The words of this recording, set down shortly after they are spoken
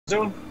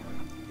doing?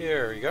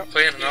 Here you go.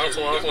 Playing an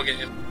awful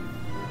game.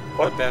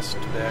 What? Best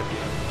bad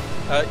game.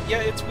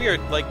 Yeah, it's weird.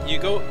 Like,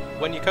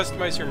 when you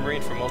customize your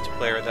Marine for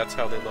multiplayer, that's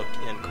how they look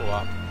in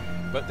co-op.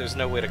 But there's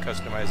no way to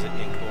customize it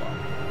in co-op.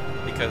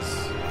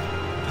 Because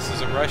this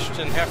is a rushed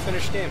and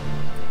half-finished game.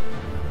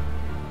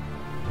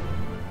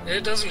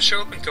 It doesn't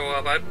show up in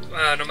co-op.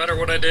 No matter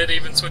what I did,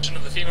 even switching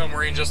to the female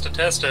Marine just to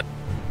test it,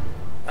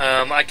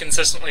 I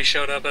consistently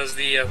showed up as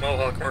the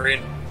Mohawk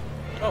Marine.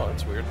 Oh,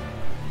 that's weird.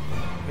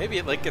 Maybe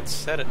it like gets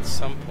set at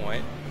some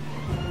point.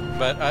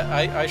 But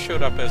I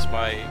showed up as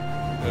my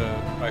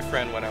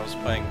friend when I was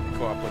playing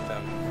co-op with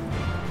them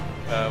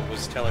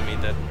was telling me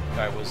that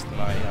I was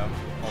my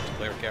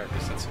multiplayer character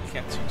since you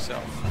can't see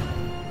yourself.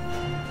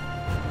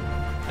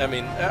 I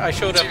mean, I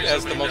showed up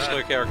as the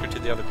multiplayer character to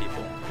the other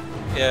people.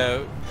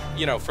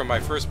 You know, from my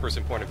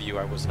first-person point of view,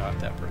 I was not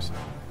that person,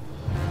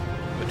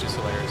 which is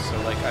hilarious. So,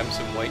 like, I'm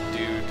some white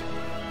dude,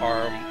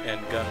 arm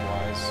and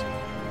gun-wise,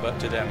 but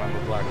to them, I'm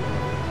a black woman.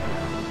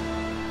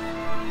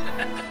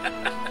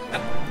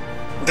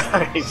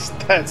 Nice.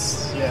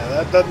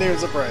 That doesn't even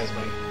surprise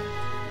me.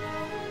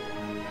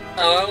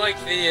 Oh, I like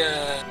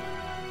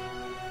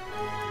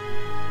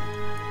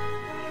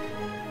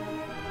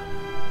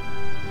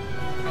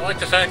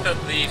the fact that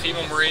the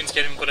female Marines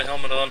can't even put a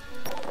helmet on.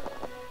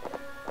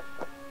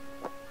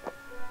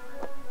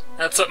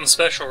 That's something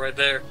special right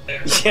there.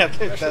 Yeah,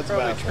 that's probably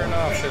bad. Turn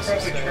off this.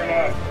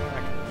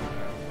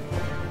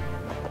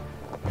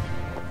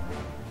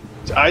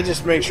 I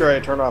just make sure I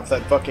turn off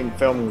that fucking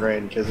film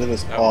grain because it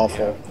is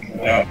awful.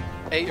 Yeah.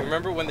 Hey,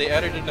 remember when they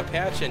added in a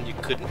patch and you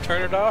couldn't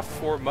turn it off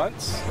for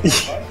months?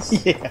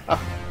 Yeah.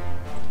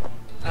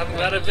 I'm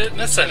glad I didn't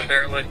miss that,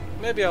 apparently.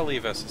 Maybe I'll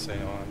leave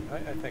SSA on.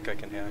 I think I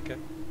can hack it.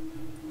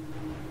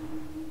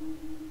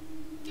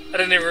 I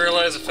didn't even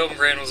realize the film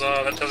grain was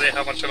on. That tells you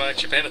how much I'm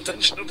actually paying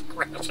attention to the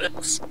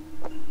graphics.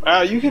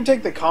 You can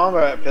take the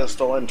combat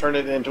pistol and turn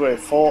it into a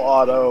full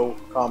auto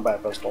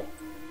combat pistol.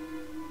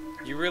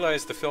 You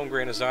realize the film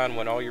grain is on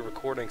when all your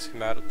recordings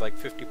come out at like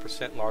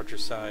 50% larger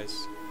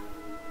size.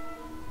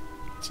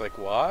 It's like,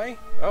 why?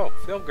 Oh,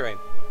 film grain.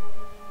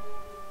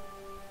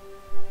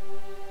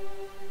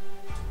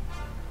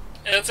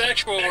 Yeah, it's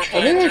actually what we're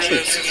playing through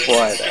this.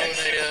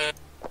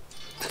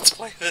 Let's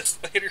play this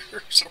later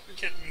so we're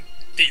getting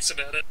decent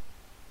at it.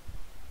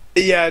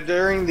 Yeah,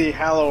 during the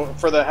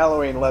for the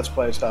Halloween Let's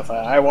Play stuff,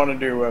 I want to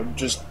do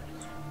just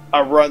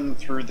a run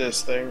through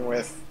this thing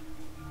with.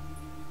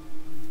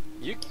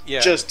 If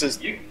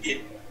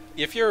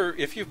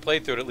you've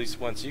played through it at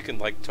least once, you can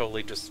like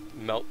totally just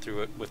melt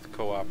through it with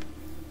co-op,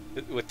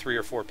 with 3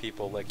 or 4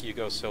 people. Like you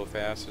go so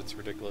fast, it's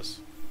ridiculous.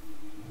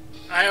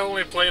 I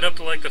only played up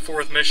to like the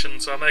 4th mission,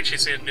 so I'm actually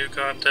seeing new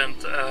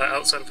content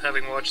outside of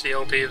having watched the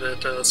LP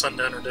that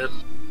Sundowner did.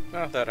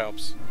 Oh, that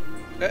helps.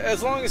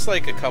 As long as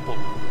like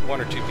 1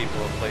 or 2 people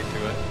have played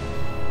through it,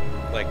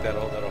 like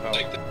that'll help.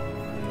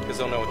 Because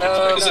they'll know what to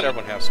expect. Not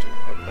everyone has to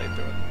have played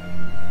through it.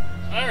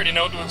 I already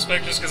know what to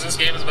expect just because this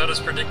game is about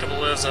as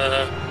predictable as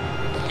the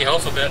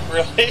alphabet,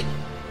 really.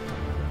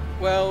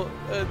 Well,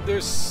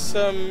 there's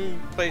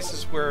some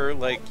places where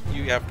like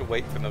you have to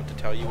wait for them to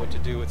tell you what to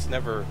do. It's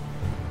never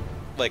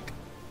like,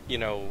 you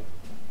know,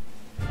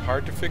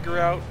 hard to figure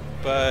out,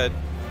 but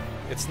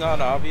it's not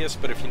obvious.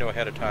 But if you know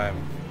ahead of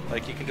time,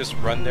 like you can just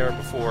run there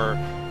before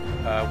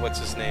what's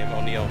his name,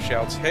 O'Neill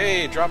shouts,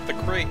 "Hey, drop the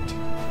crate!"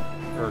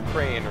 or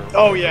crane, or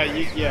oh yeah,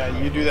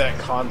 you do that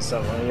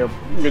constantly. You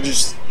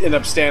just end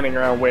up standing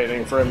around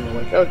waiting for him.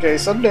 Like, okay,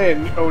 someday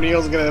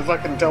O'Neill's gonna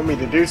fucking tell me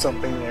to do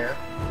something there.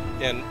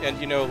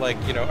 And you know, like,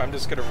 you know, I'm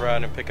just gonna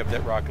run and pick up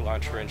that rocket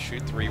launcher and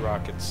shoot 3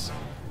 rockets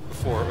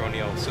before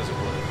O'Neill says a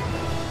word.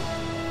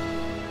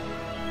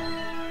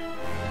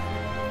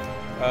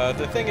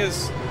 The thing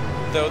is,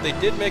 though, they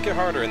did make it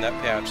harder in that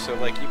patch, so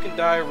like you can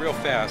die real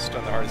fast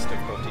on the hardest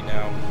difficulty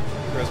now,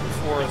 whereas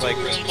before, like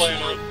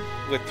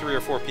with 3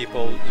 or 4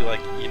 people,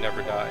 you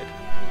never died.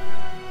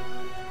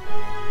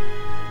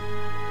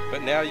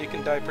 But now you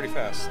can die pretty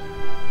fast,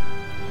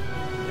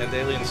 and the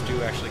aliens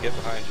do actually get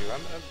behind you.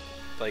 I'm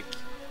like,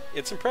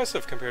 it's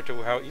impressive compared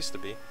to how it used to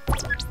be.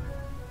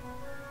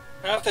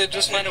 I have to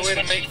just find a way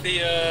to make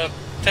the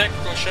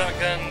tactical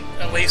shotgun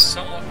at least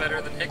somewhat better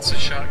than Hicks's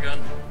shotgun.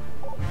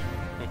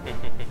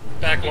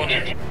 Back one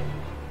year.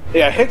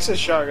 Yeah, Hicks's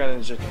shotgun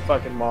is just a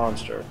fucking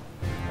monster.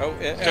 Oh,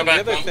 and the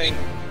other thing.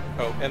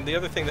 Oh, and the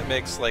other thing that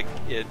makes like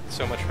it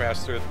so much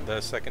faster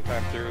the second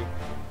time through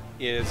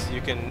is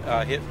you can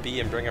hit B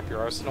and bring up your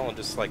arsenal and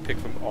just like pick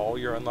from all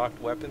your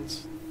unlocked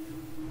weapons.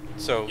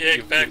 So yeah,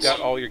 you've got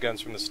all your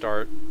guns from the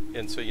start,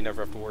 and so you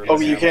never have to worry. Oh,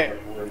 about you can't.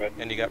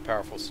 And you got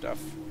powerful stuff.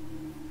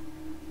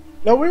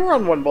 No, we were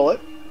on 1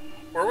 bullet.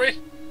 Were we?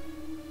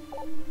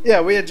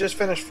 Yeah, we had just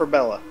finished for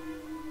Bella.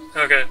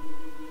 Okay.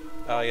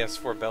 Yes,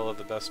 for Bella,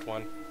 the best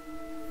one.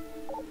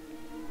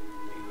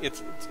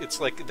 It's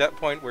like at that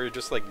point where you're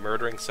just like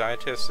murdering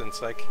scientists, and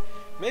it's like,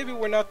 maybe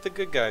we're not the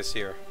good guys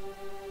here.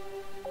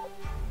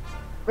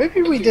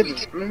 Maybe we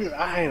didn't. Maybe,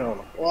 I don't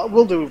know. Well,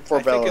 we'll do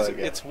for Bella think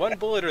again. It's 1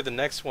 bullet or the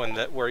next one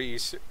that where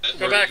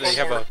Go back they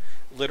have a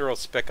literal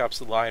Spec Ops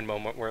The Line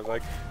moment where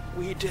like,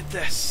 we did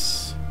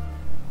this.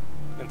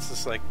 It's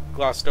just like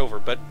glossed over,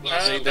 but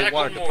they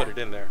wanted to put it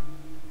in there.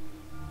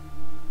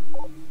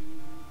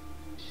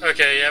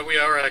 Okay, yeah, we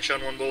are actually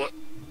on one bullet.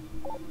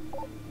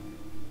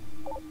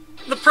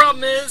 The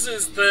problem is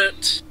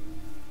that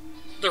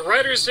the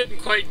writers didn't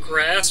quite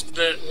grasp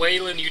that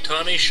Wayland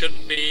Yutani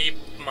shouldn't be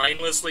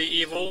mindlessly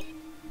evil,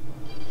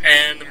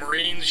 and the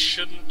Marines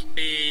shouldn't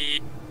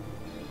be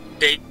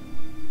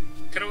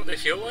kind of what they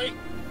feel like.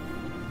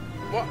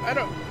 Well, I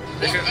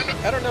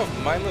don't know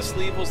if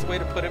mindlessly evil is the way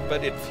to put it,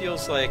 but it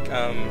feels like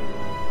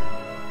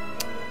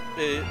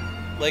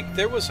like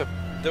there was a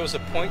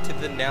point to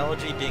the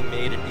analogy being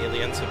made in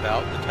Aliens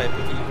about the type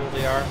of evil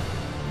they are,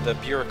 the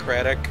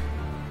bureaucratic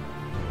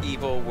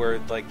evil, where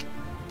like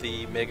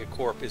the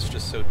megacorp is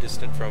just so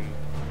distant from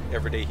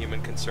everyday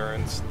human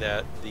concerns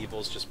that the evil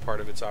is just part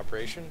of its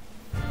operation.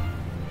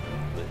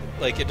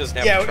 Like it doesn't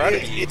have to try to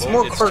be evil. It's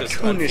more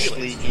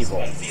cartoonishly evil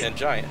and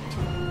giant,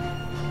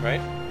 right?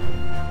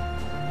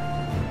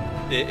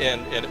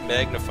 And it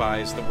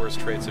magnifies the worst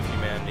traits of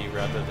humanity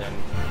rather than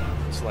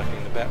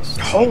selecting the best.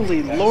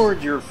 Holy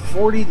Lord, you're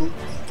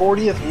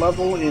 40th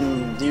level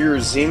in your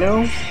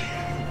Xeno?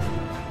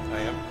 I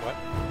am? What?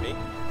 Me?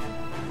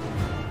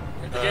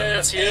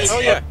 Yes, he is. Oh,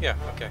 yeah,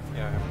 okay,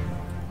 yeah.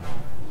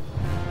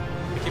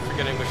 I keep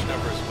forgetting which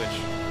number is which.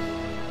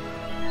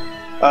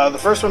 The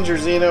first one's your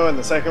Xeno, and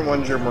the second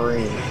one's your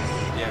Marine.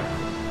 Yeah.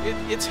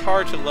 It's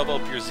hard to level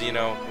up your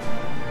Xeno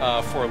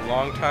for a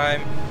long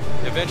time.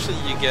 Eventually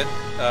you get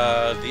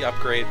the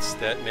upgrades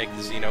that make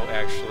the Xeno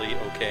actually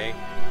okay.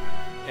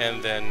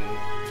 And then,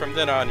 from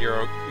then on,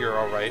 you're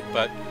alright,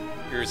 but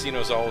your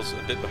Xeno's always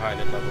a bit behind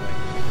in leveling.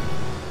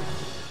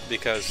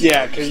 Because you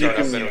start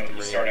out better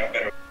with the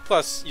Marine.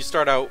 Plus, you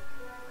start out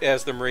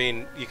as the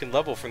Marine, you can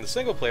level from the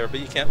single player, but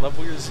you can't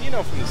level your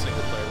Xeno from the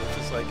single player, which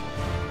is like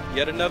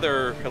yet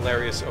another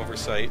hilarious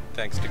oversight,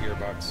 thanks to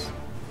Gearbox.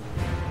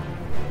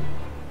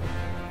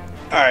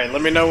 Alright,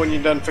 let me know when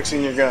you're done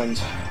fixing your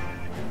guns.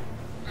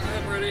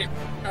 I'm ready.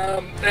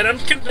 And I'm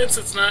convinced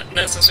it's not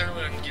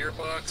necessarily on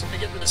Gearbox. I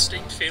get the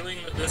distinct feeling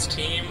that this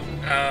team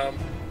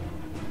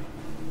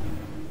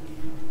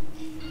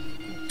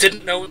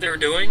didn't know what they were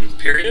doing,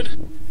 period.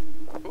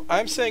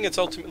 I'm saying it's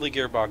ultimately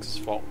Gearbox's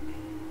fault.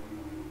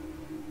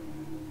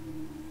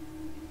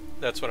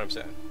 That's what I'm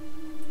saying.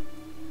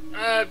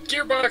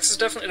 Gearbox is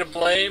definitely to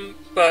blame,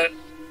 but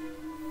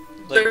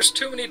there's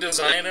too many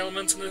design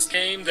elements in this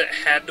game that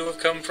had to have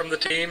come from the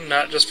team,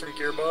 not just from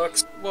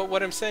Gearbox. Well,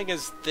 what I'm saying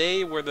is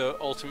they were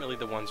ultimately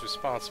the ones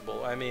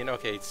responsible. I mean,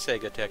 okay,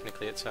 Sega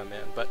technically at some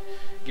end, but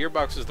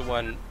Gearbox was the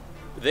one.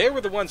 They were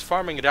the ones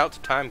farming it out to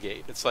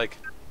Timegate. It's like,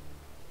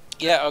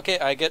 yeah, okay,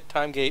 I get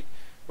Timegate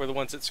were the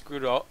ones that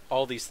screwed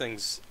all these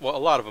things, well, a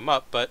lot of them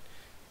up, but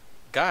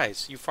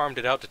guys, you farmed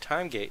it out to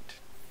Timegate.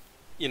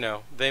 You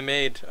know, they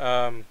made,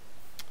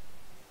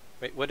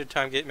 wait, what did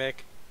Timegate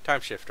make?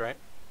 Time Shift, right?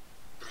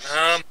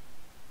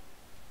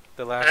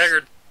 The last...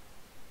 Haggard.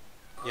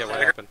 Yeah, what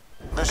happened?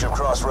 Bishop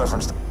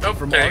cross-referenced. Oh,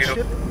 From there our you go.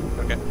 ship?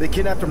 Okay. They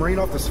kidnapped a Marine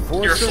off the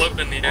Sephora? You're floating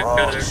in the air.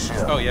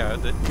 Oh, yeah.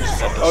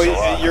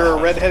 Oh, you're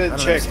a red-headed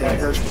chick, I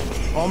heard.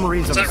 All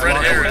Marines on the It's not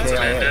red hair, Sephora it's a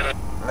KIA. bandana.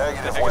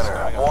 Negative,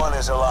 winner. One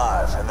is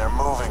alive, and they're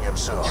moving him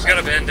soon. He's got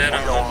a bandana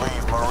We don't on.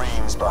 leave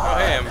Marines Oh,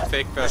 behind. hey, I'm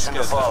fake Mission to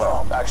Vasquez.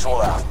 follow.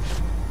 Actual out.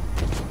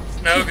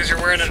 No, because you're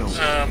wearing it,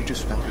 You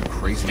just found a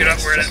crazy you're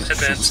not wearing a second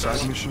headband suicide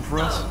stuff. mission for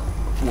us?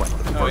 What?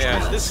 The Oh, first yeah,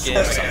 one? in this game,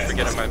 I keep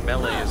forgetting my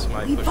melee is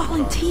my We push button.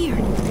 volunteered.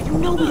 You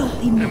know we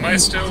don't leave Am I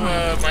still,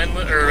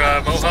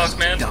 Mohawk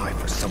Man? Die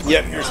for someone.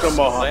 Yep, you're still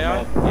Mohawk,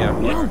 Laon? man. Yeah.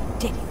 No,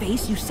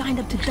 dickface. You signed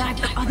up to die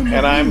for other Marines.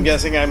 And I'm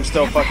guessing I'm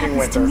still Whatever fucking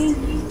happens to Winter.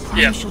 me,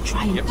 promise Yep. you'll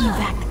try and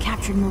evac the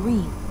captured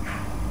Marine.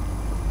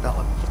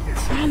 Bella,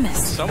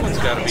 Promise. Someone's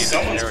got to be the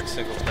generic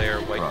single-player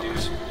white dude.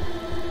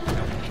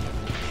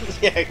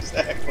 Yeah,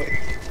 exactly.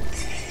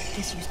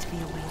 This used to be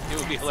a way. It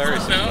would be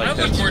hilarious No, if I like look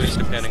that's more just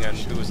depending on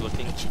who was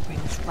looking. It should bring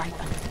us right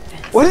under the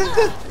fence. What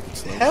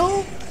is the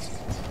hell?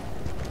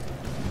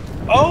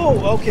 Oh,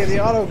 okay, the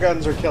auto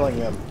guns are killing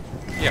them.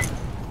 Yeah.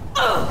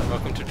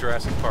 Welcome to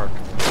Jurassic Park.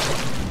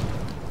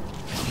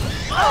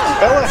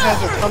 Bella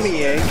has a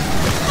tummy ache.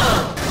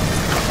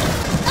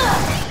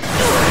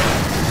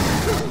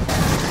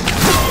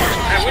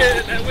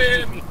 I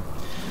win!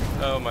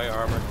 Oh, my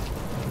armor.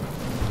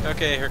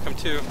 Okay, here come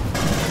two.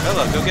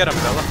 Bella, go get him,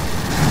 Bella.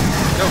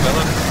 Go,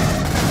 Bella.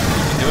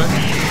 You can do it.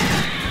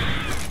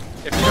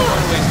 If you don't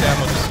want to waste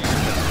ammo, just use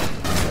your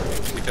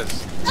pistol. Because...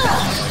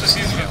 Just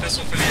using my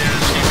pistol for the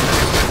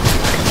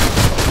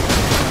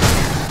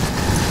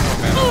Oh,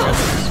 man, I'm going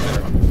to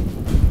spinner.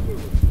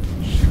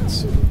 Shoots.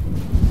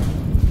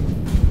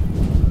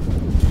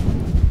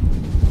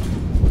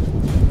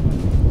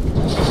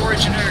 Before a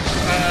generic,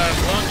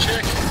 blonde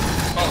chick.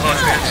 Mohawk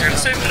Man's here to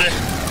save the day.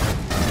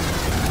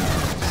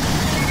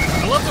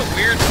 I love the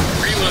weird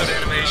reload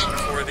animation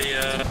for the,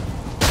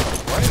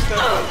 Why is that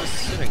one just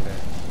sitting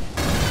there?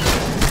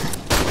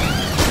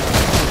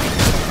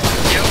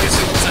 the only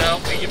suits out,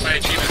 we get my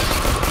achievement.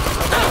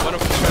 Okay, one of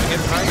them trying to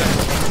get behind us.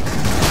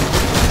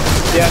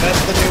 Yeah,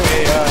 that's the new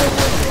AI.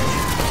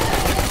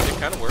 It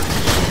kind of works.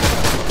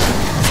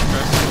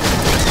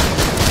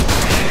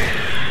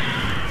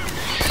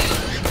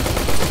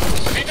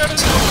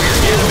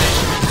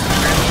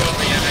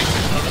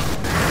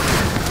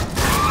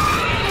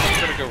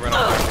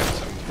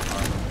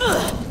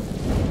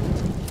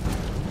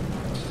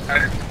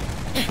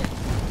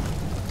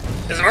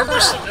 Is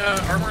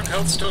armor and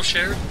health still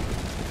shared?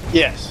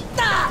 Yes.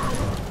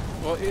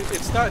 Well,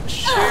 it's not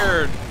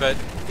shared, but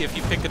if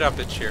you pick it up,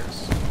 it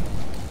shares.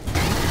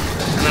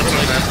 And that's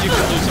what Like, you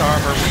can lose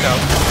armor without...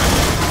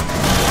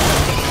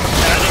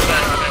 I know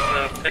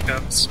that in the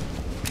pickups.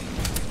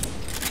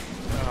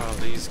 Oh,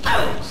 these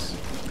kills.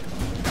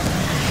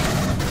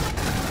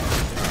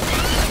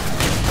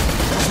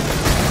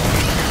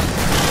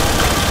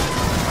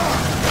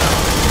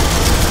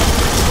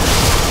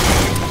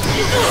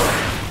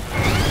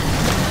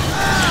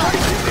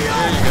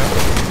 There you go.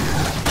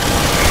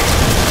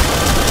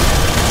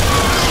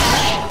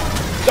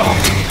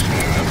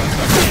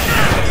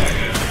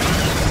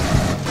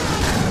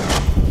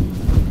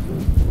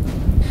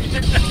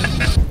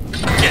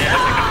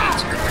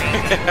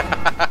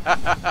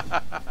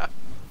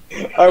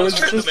 I was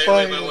trying just to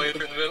melee playing my way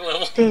through the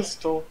mid-level.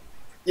 pistol.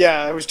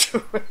 Yeah, I was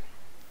doing.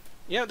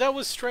 Yeah, that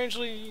was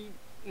strangely...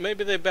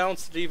 Maybe they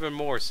balanced it even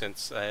more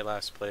since I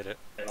last played it.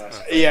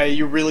 Yeah,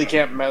 you really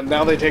can't.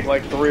 Now they take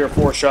like 3 or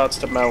 4 shots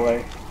to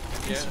melee.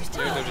 Yeah,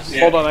 they're just...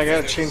 Hold on, I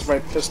gotta change my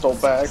pistol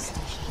back.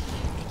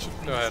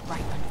 Go ahead.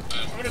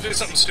 I'm gonna do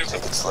something stupid.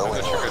 I'm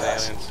gonna trigger the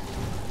aliens.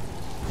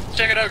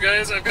 Check it out,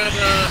 guys. I've got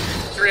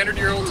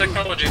 300-year-old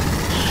technology.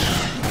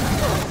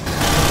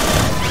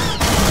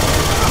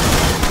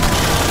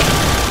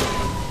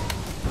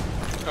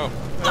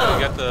 Oh,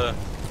 you got the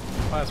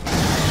plasma.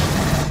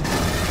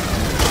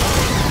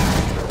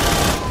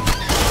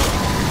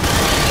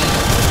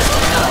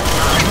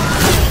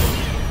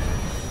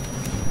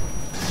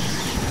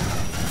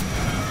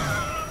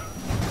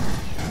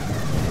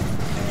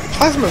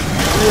 Plasma's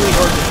really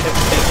hard to hit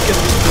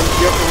because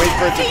you have to wait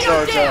for it to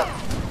charge up.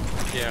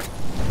 Yeah.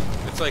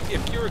 It's like,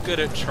 if you were good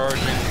at charging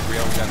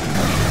railgun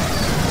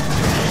weapons,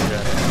 you're good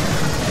at it.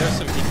 There's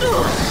some people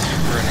who are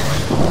super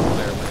annoying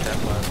there with that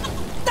plasma.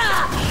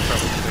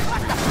 Probably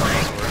like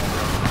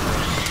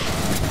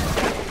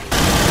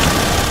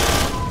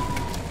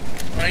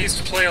 3 I used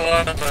to play a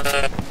lot of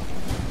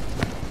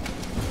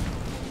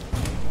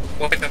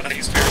what I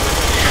used to do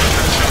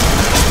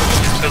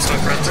with pistol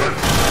friends.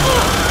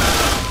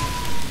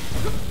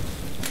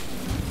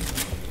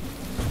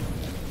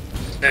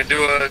 They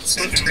do a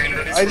screen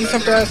release. I just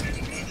have to ask,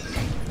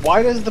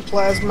 why does the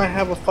plasma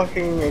have a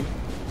fucking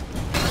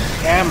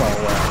ammo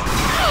round?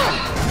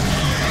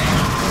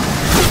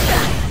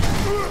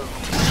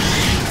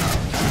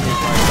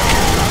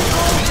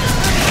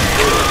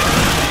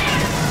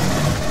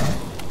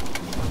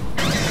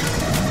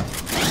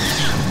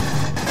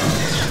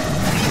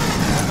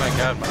 Oh my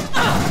god, my...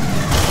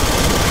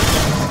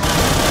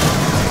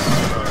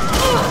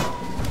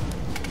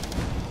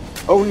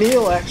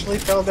 O'Neill actually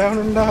fell down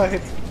and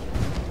died.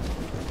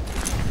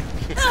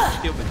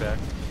 He'll be back.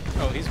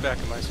 Oh, he's back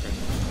in my screen.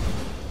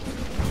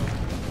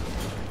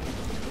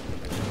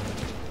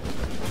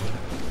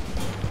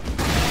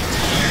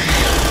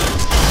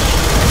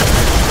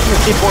 I'm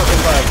gonna keep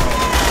working back.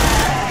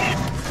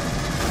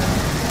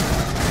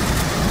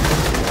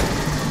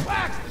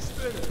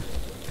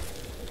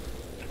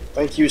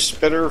 Thank you,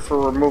 Spitter,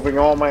 for removing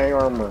all my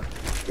armor.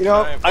 You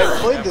know, I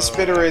played the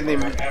Spitter in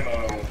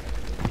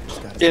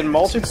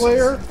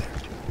multiplayer.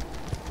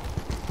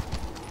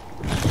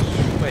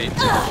 Wait.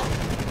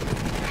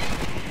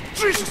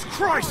 Jesus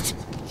Christ!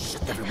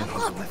 Shut everyone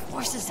up.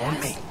 Horse's On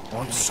ass. me.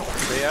 On sword.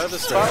 Stay out of the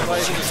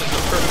spotlight. This is a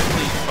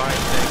perfectly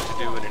fine thing to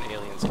do in an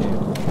Aliens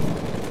game.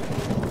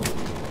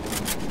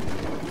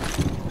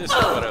 This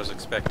is what I was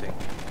expecting.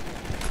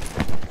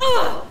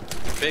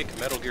 Fake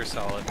Metal Gear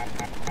Solid.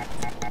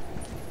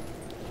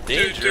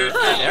 Danger.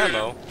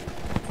 Ammo.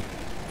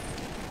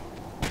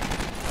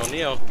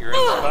 O'Neill, you're in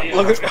the spotlight.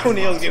 Look at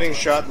O'Neill's getting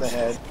shot in the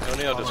head.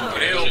 O'Neill doesn't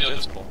care. O'Neill. He's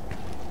invincible.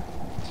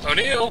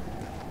 O'Neill!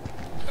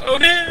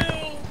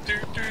 O'Neill! Do.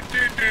 Oh,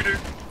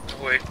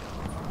 wait.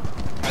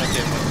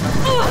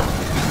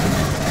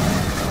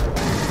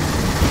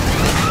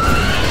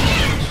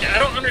 Yeah, I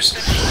don't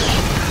understand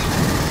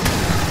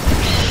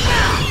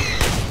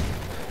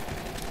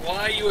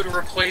why you would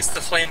replace the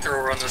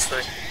flamethrower on this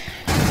thing.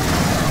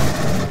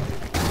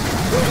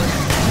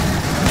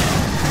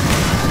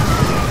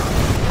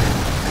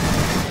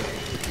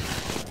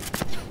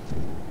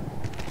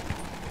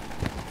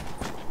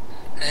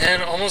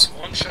 And almost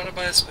one-shotted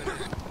by a spitter.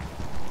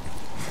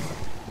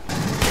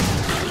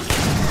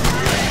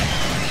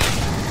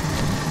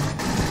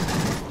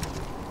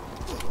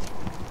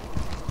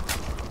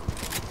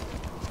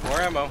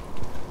 More ammo.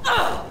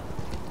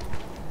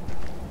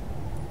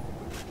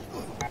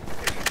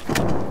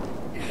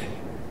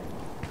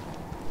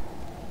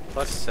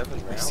 Plus 7 I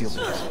rounds. sealed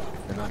it.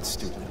 They're not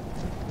stupid.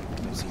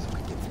 No Xeno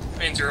can get through.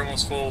 Means you're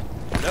almost full.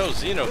 No,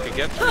 Xeno could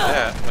get through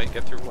that. Wait,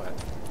 get through what?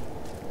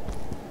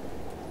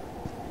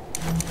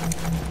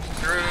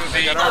 Through I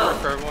the... got armor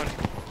for everyone.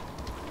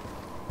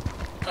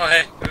 Oh,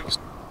 hey. Oops.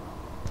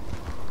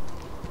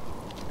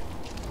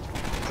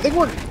 I think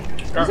we're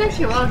There's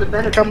actually a lot of the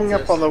better coming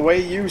up pizzas. on the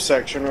way you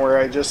section where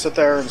I just sit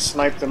there and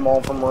snipe them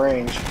all from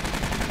range.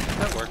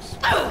 That works.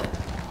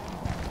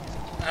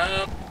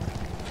 I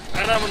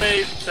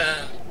nominate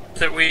that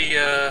we,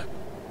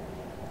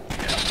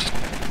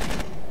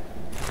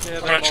 Yeah,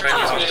 I'm not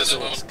trying to use this this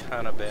one. looks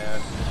kind of bad.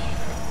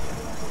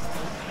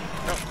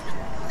 Nope.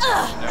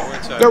 Now we're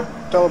inside. Nope,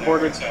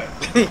 teleported.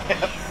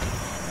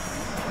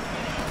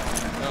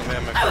 Oh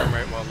man, my frame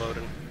rate while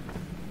loading.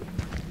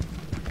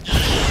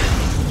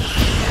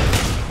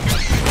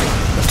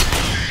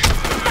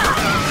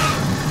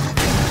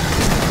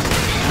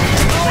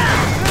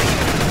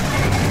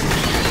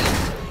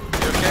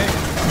 You okay?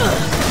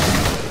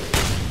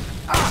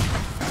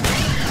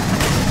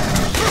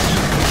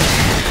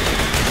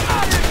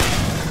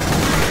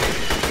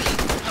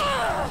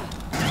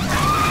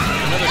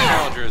 Another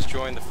challenger has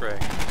joined the fray.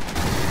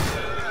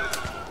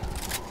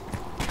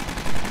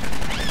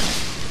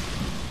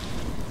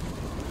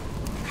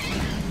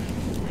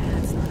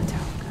 That's not a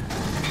tower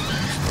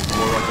gun.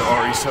 More like the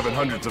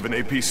RE-700s of an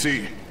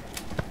APC.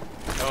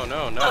 Oh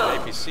no, not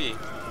an APC.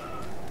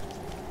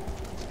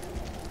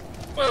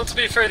 Well, to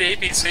be fair, the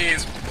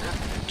APCs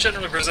are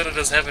generally presented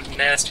as having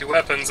nasty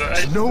weapons.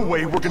 There's no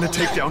way we're gonna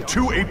take down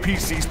 2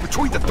 APCs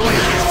between the 3 of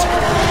us.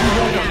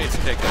 We don't need to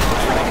take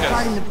that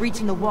Guarding the because breach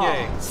in the wall.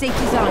 Yay.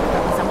 Safety's on,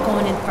 fellas. I'm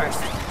going in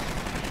first.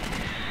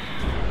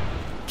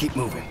 Keep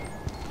moving.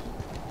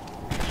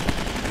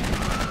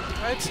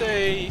 I'd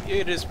say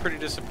it is pretty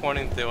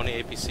disappointing that the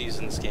only APCs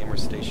in this game are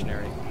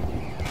stationary.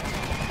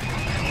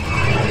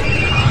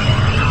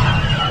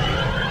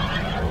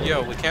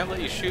 Yo, we can't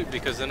let you shoot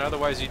because then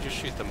otherwise you just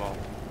shoot them all.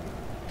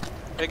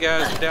 Hey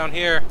guys, I'm down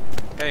here.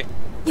 Hey,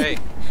 hey,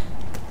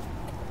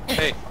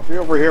 hey. We're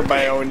over here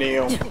by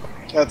O'Neill.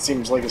 That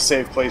seems like a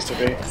safe place to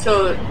be.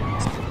 So,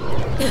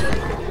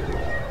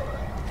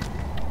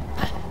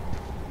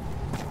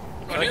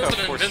 O'Neill's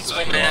an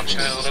invincible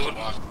man-child. I would...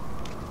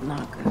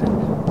 Not good.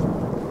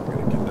 We're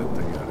gonna get that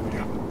thing out of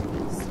here.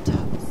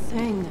 Stop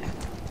saying that.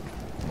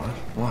 What?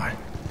 Why?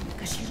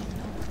 Because you don't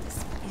know what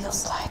this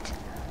feels like.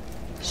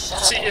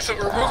 See, if it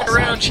were moving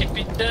around, she'd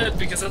be dead,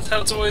 because that's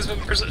how it's always been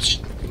presented.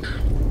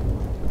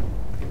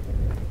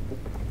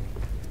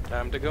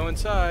 Time to go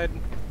inside.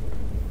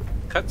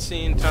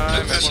 Cutscene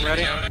time. Everyone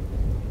ready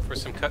for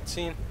some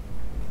cutscene?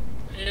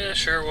 Yeah,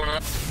 sure, why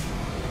not?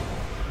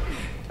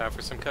 Time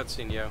for some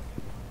cutscene, yo.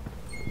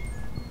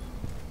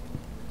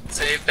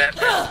 Save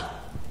Batman. Not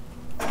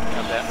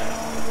Batman.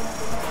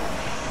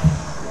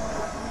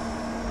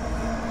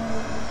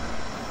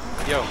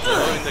 Yo, we're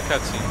loading the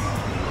cutscene.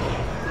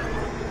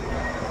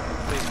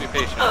 Please be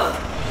patient.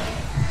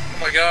 Oh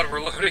my god,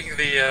 we're loading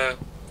the,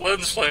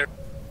 lens flare.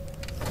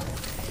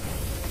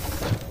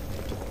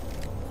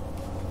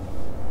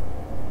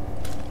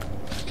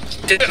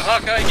 Get it,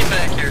 Hawkeye, get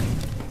back here.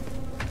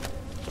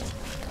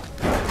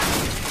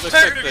 Looks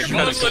like the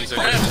cutscenes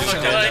are just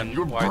Hawkeye. done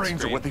Your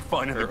brains are what they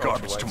find in the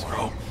garbage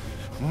tomorrow.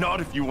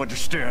 Not if you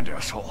understand,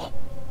 asshole.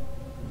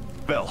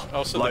 Belle,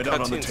 Also, lie the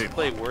down on the cutscenes table.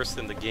 play worse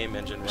than the game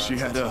engine runs. She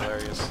had That's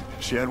hilarious.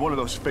 she had one of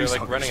those They're face like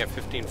huggers. running at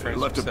 15 They frames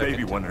left per a baby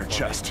second one in her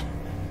before me. chest.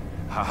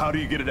 How do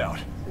you get it out?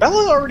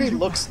 Bella already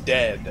looks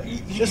dead.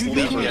 Just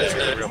leave Yeah, it's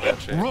it. a real bad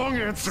shit. Wrong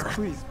answer.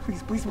 Please,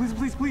 please, please, please,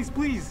 please, please,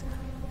 please.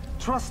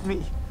 Trust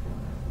me.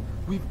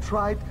 We've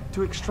tried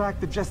to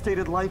extract the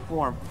gestated life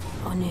form.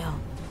 O'Neill,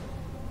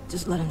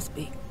 just let him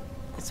speak.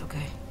 It's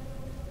okay.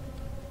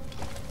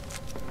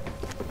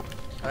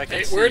 I can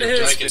Hey, see where'd your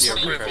his video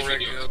rifle compression.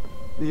 rig go?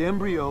 The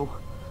embryo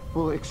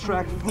will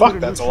extract Fuck, fluid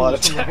and that's a lot of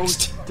nutrients from the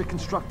text. host to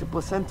construct a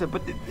placenta,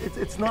 but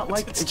it's not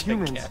like It's a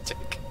human's.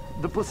 gigantic.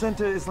 The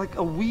placenta is like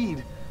a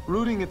weed,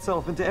 rooting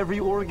itself into every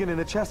organ in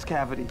a chest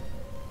cavity.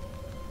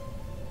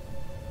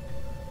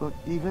 Look,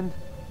 even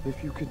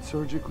if you could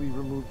surgically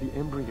remove the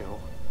embryo,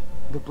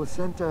 the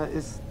placenta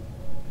is...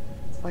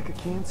 it's like a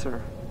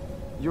cancer.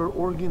 Your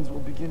organs will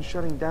begin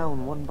shutting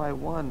down one by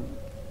one,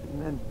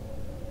 and then...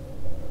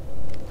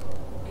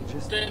 you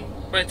just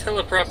My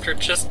teleprompter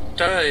just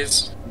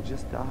dies.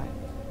 die.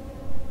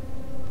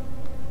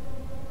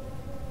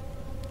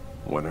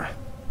 Winner.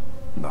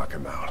 Knock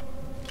him out.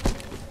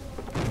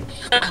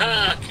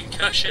 Haha,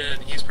 concussion.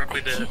 He's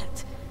probably dead.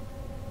 Can't.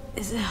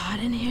 Is it hot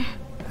in here?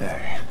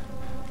 Hey.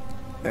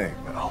 Hey,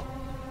 Belle.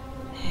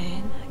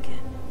 Hey, Nugget.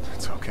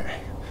 It's okay.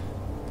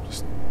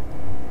 Just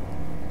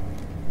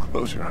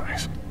close your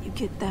eyes. You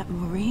get that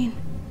Marine?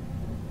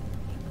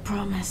 You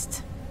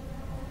promised.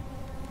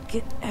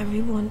 Get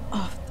everyone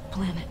off the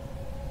planet.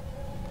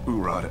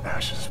 Hoorah to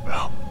ashes,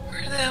 Belle.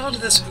 Where the hell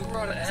did this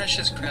hoorah to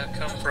ashes crap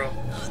come from?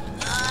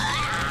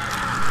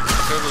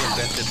 Totally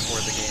invented for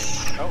the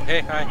game. Oh,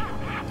 hey, hi.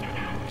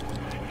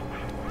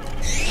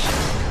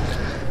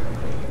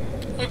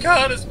 Oh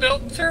god, it's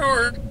melting through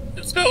her.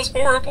 It smells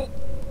horrible.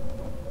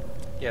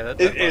 Yeah,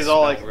 that It must is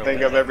all I smell can real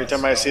think bad. of every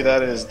time I see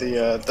that is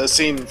the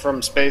scene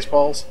from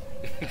Spaceballs.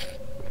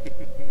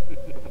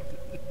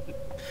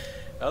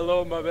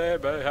 Hello, my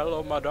baby.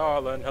 Hello, my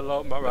darling.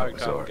 Hello, my That right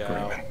was our gal.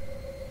 agreement.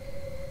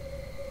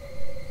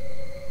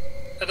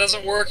 That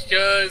doesn't work,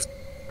 guys.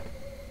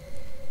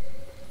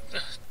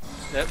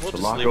 We'll just leave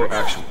Delaco her.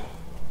 action.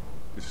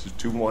 This is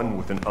 2-1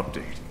 with an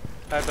update.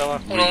 Hi, Bella.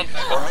 Hold on.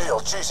 O'Neill,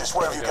 Jesus,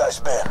 where have you guys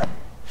been?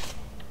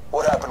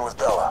 What happened with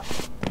Bella?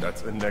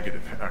 That's a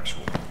negative,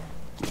 actual.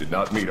 Did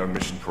not meet our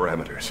mission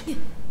parameters. The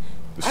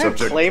I have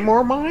subject...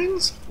 Claymore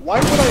mines? Why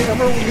would I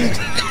ever leave?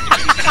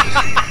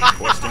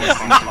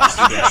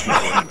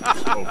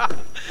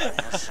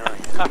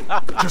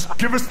 Just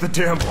give us the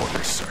damn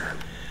orders, sir.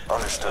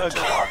 Understood.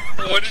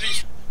 What did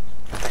he...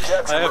 The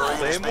captured I have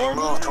Marine is Claymore?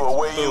 being moved to a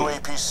Wayuu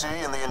APC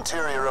in the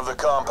interior of the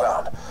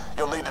compound.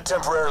 You'll need to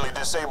temporarily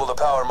disable the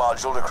power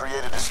module to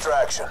create a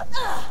distraction.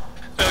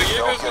 No, you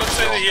guys would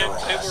say that he had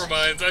Claymore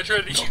mines. I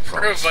tried to eat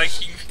for a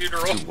Viking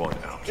funeral.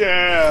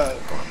 Yeah.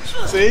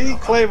 See?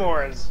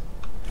 Claymores.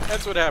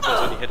 That's what happens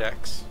when you hit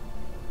X.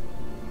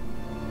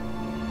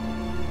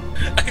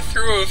 I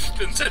threw a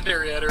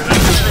incendiary at her and I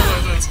didn't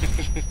realize I was...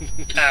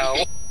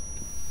 Ow.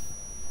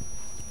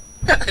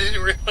 I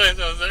didn't realize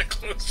I was that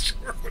close to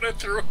her when I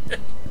threw it.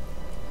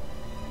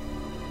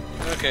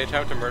 Okay,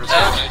 time to murder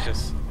some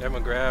scientists.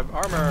 Everyone grab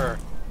armor!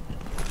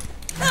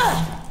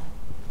 I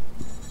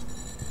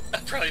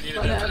probably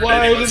needed that.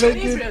 Why did I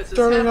keep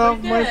turning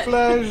off my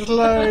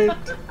flashlight?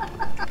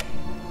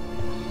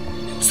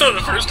 It's not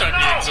the first time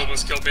Yiggs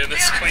almost killed me in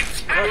this fight.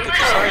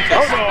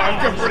 Oh no,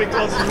 I've come pretty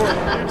close to more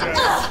than you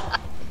times.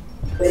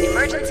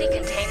 Emergency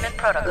containment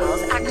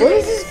protocols activated. What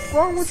is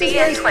wrong with this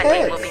guy's CN-20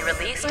 head? will be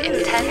released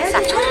in 10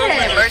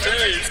 seconds.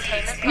 Emergency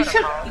containment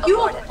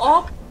protocol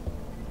aborted.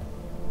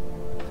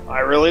 I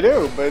really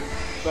do, but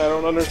I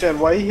don't understand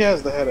why he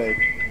has the headache.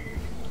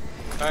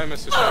 Hi,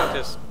 Mr.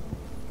 Scientist.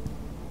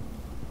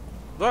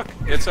 Look,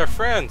 it's our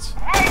friends.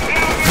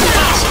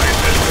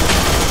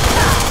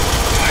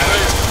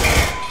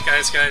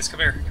 Guys, come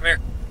here.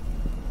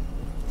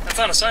 That's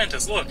not a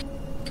scientist, look.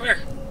 Come here.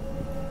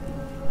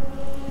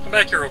 Come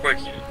back here real quick.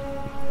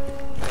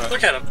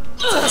 Look at him.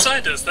 That's not a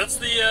scientist, that's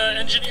the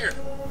engineer.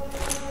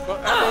 Well,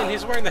 I mean,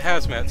 he's wearing the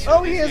hazmat suit.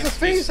 Oh, he has a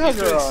face he's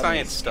hugger doing on.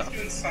 science stuff.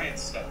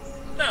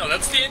 No,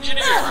 that's the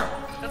engineer.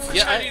 That's the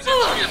Chinese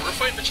engineer. We're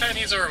fighting the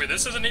Chinese army.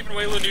 This isn't even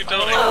Wayland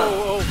Yutani.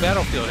 Oh,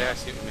 Battlefield, I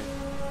see what you mean.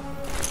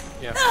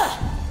 Yeah.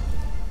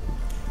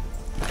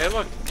 Hey,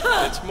 look,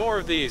 it's more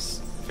of these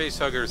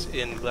facehuggers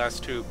in glass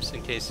tubes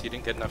in case you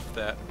didn't get enough of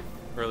that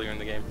earlier in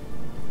the game.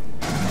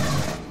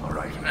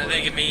 Alright. I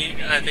think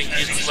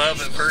it's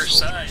love at first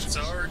sight,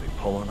 Zard.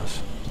 Pull on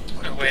us.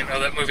 Oh, wait, no,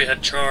 that movie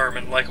had charm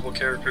and likable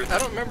characters. I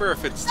don't remember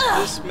if it's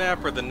this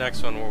map or the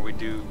next one where we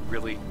do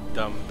really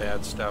dumb,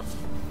 bad stuff.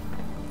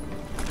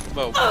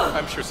 Well,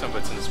 I'm sure some of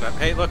it's in this map.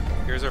 Hey, look,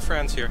 here's our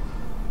friends here.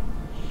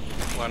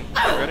 Come on,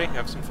 get ready,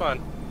 have some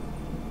fun.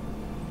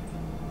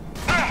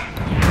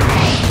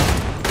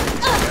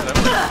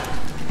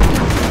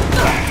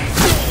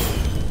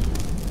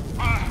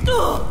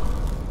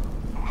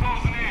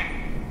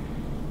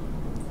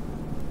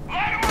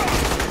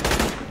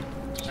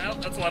 Well,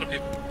 that's a lot of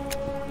people.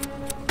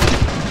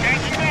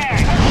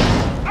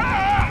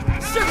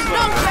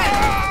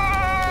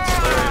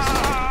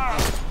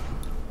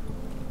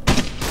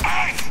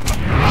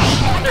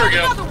 There we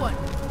go.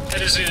 I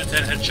just needed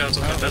 10 headshots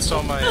with that. That's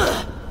all my...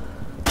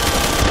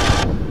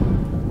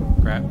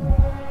 Crap.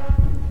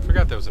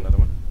 Forgot there was another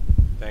one.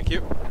 Thank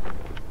you.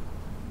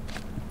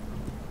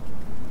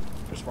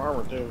 There's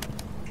armor too.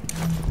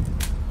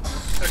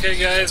 Okay,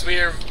 guys, we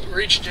have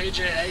reached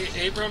J.J.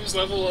 Abrams'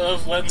 level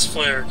of lens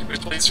flare. Can we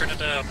please turn it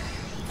down?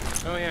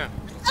 Oh yeah.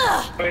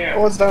 Oh,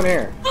 what's down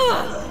here?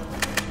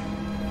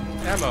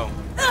 Ammo.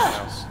 Nothing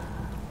else.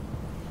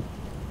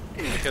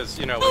 Because,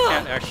 you know, we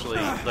can't actually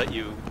let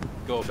you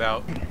go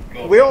about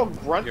We all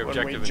grunt your when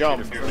objective we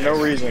jump for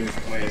no reason.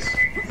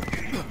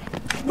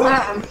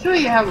 Well, I'm sure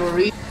you have a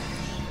reason.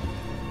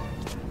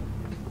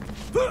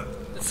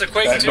 It's the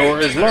Quake That 2 door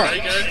is locked.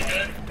 right,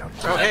 guys?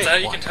 Oh, That's hey, how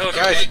you can tell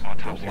guys,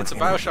 it's it's a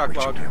Bioshock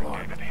log.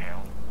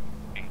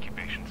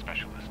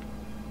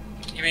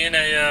 You mean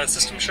a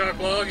System Shock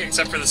log?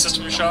 Except for the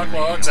System Shock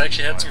logs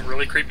actually had some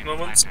really creepy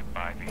moments.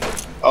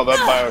 Oh, that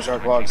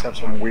Bioshock logs have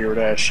some weird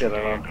ass shit in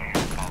them.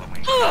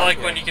 I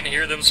like when you can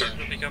hear them starting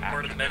to become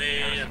part of the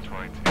many. And...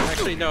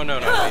 Actually, no,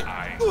 wait.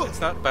 It's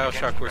not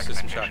Bioshock or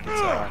System Shock,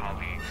 it's,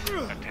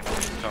 no,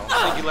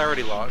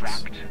 Singularity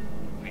logs.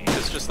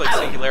 It's just like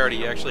Singularity,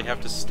 you actually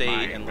have to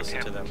stay and listen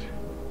to them.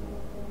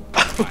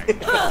 I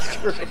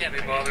can't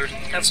be bothered.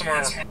 Have some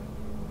armor.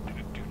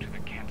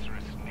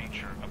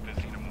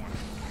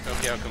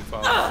 Okay, I'll come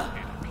follow.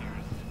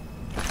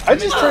 I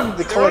just tried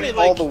to collect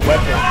all the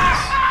weapons.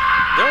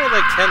 There are only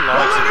like 10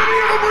 logs in it.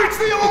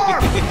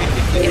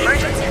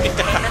 Emergency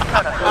containment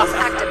protocols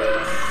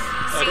activated.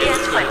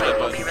 CN-20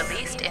 will be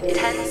released in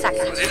 10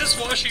 seconds. Was he just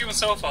washing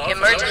himself off?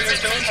 Emergency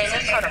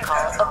containment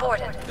protocol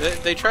aborted.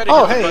 They try to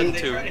hit the button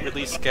to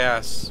release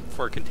gas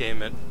for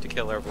containment to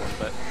kill everyone,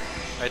 but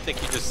I think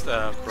he just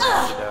broke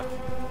to death.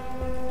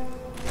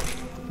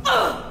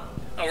 Oh,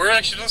 we're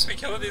actually supposed to be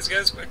killing these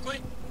guys quickly?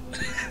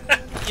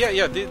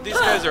 Yeah, these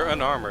guys are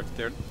unarmored.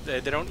 They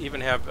don't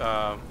even have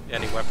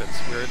any weapons.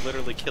 We're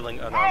literally killing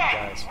unarmed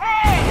guys.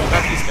 Well,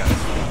 not these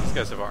guys. These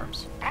guys have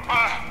arms.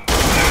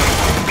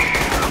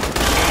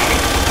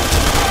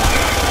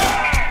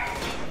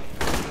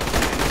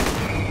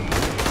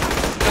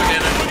 Okay,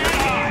 then.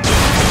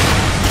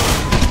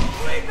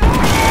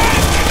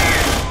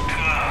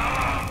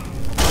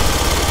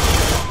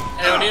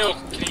 Hey, O'Neil,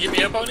 can you get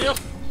me up, O'Neil?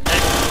 Hey,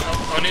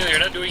 O'Neil, you're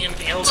not doing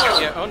anything else here.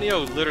 Yeah,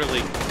 O'Neil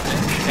literally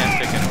can't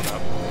pick anyone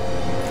up.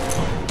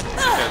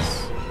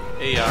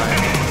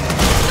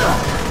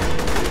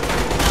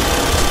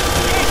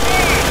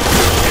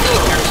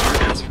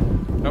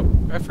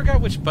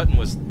 forgot which button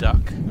was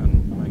duck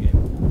on my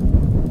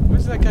game.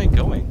 Where's that guy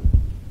going?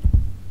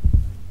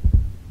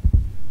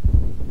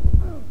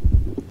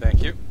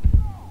 Thank you.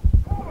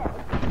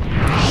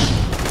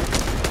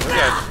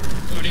 Okay.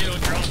 O'Neill,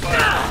 you're on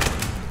fire.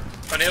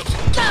 O'Neill.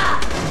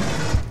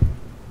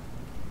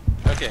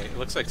 Okay, it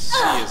looks like C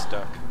is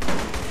duck.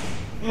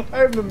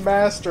 I'm the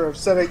master of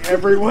setting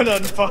everyone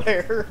on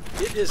fire.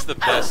 It is the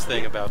best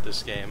thing about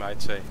this game,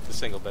 I'd say. The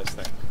single best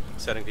thing.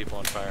 Setting people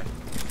on fire.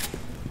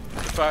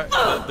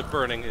 The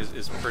burning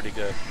is pretty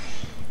good.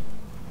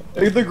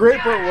 The great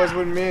part was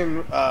when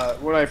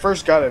when I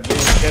first got it, me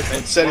and Kit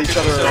would set each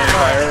other on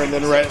fire and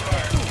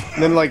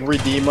then like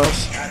redeem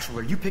us.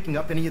 Actually, are you picking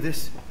up any of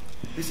this?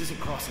 This isn't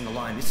crossing the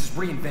line. This is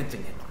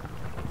reinventing it.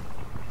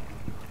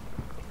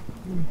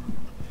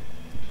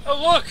 Oh,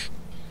 look!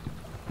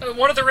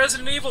 One of the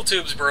Resident Evil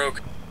tubes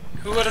broke.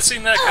 Who would have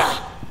seen that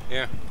coming?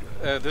 Yeah,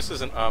 this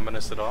isn't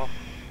ominous at all.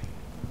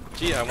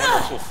 Gee, I wonder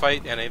if we'll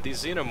fight any of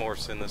these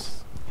xenomorphs in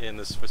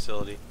this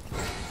facility.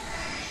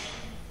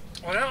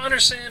 What I don't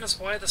understand is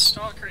why the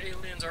Stalker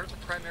aliens aren't the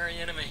primary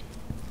enemy.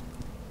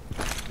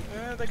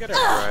 They got a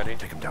variety.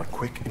 Take them down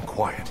quick and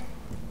quiet.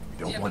 We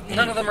don't want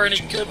none of them are any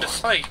good to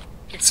fight,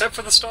 except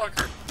for the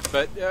Stalker.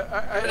 But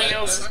everything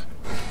else.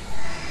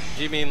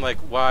 Do you mean like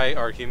why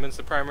are humans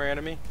the primary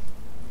enemy?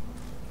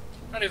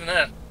 Not even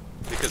that.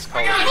 Because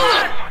Call of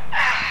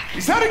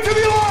He's heading to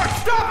the alarm!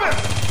 Stop it!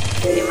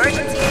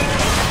 Emergency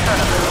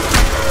protocol.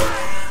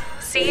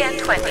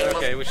 CN20.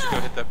 Okay, we should go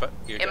hit that button.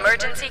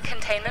 Emergency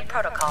containment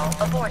protocol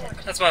aborted.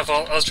 That's my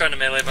fault. I was trying to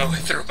melee my way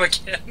through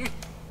again.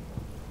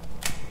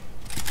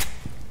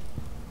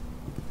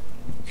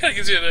 Kinda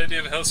gives you an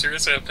idea of how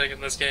seriously I'm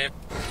taking this game.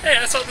 Hey,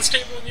 I saw this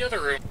table in the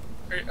other room.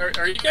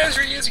 Are you guys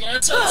reusing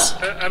assets?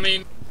 I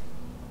mean...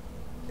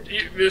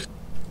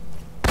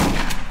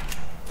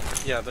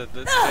 Yeah, they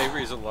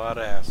reuse a lot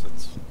of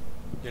assets.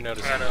 You're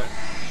noticing that.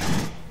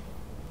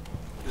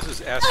 This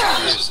is asset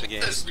reuse, the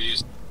game.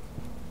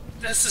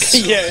 This is so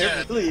yeah, bad.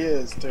 it really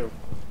is, too.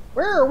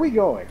 Where are we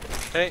going?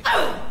 Hey,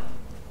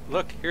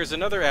 look, here's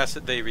another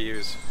asset they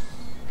reuse.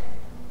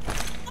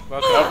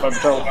 Welcome. Oh, I'm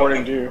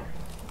teleporting to you.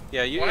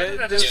 Yeah,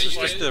 this is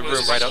just the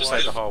room right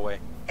outside the hallway.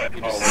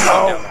 You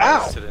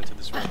just sit into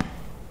this room.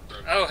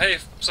 Oh, hey,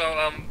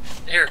 so,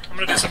 here, I'm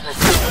gonna do something real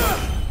quick.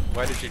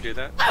 Why did you do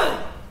that?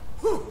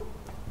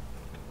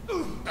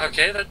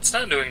 Okay, that's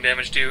not doing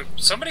damage to you.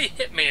 Somebody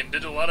hit me and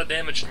did a lot of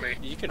damage to me.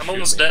 I'm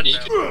almost me. dead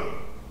now.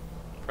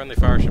 Friendly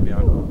fire should be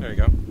on. There you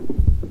go.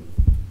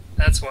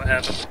 That's what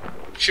happened.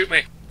 Shoot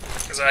me,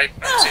 because I'm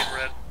seeing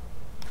red.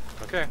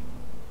 Okay.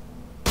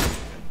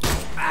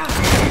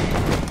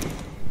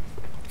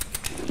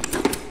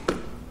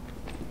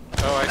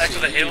 Oh, I see.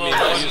 The Halo you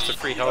mean use the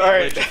free health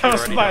Alright, glitch if that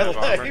was my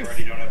life.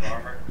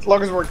 As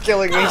long as we're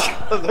killing each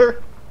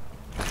other.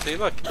 See,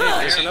 look,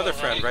 hey, there's another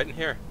friend right in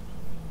here.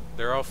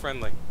 They're all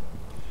friendly.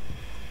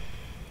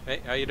 Hey,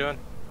 how you doing?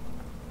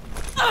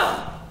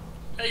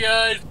 Hey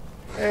guys!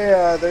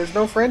 Hey, there's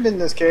no friend in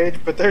this cage,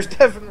 but there's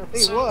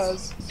definitely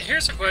was.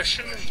 Here's a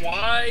question.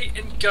 Why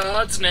in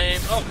God's name...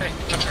 Oh, hey,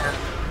 charm.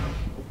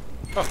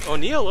 Oh,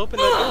 O'Neill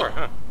opened that door,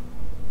 huh?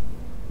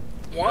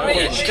 Why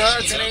in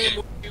God's name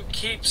would you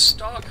keep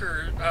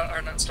spitters,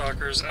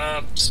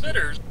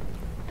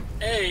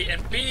 A,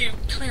 and B,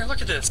 come here,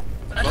 look at this.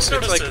 I just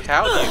noticed it's like,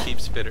 how do you keep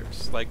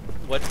spitters? Like,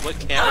 what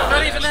camera?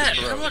 Not even that.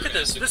 Come look at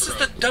this. This is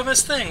the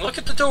dumbest thing. Look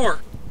at the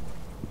door.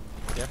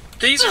 Yeah.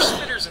 These are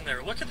spitters in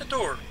there. Look at the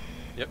door.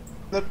 Yep.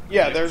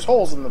 There's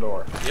holes in the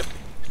door. Yep.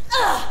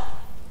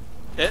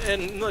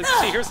 And look,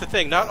 see, here's the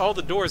thing. Not all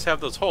the doors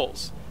have those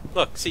holes.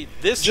 Look, see,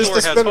 this door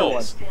has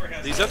holes.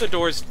 These other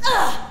doors,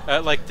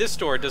 like this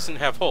door, doesn't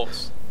have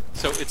holes.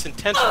 So it's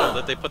intentional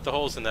that they put the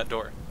holes in that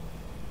door.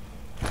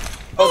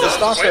 Oh, the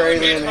Stalker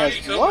alien has...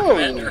 Whoa!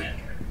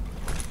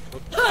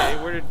 Okay,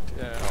 where did...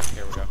 oh,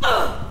 here we go.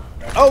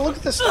 Oh, look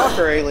at the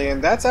Stalker alien.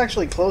 That's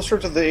actually closer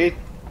to the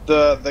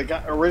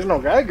original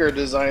Geiger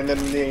design than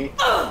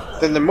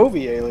the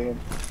movie Alien.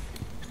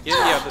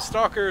 Yeah, the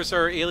Stalkers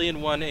are Alien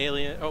 1,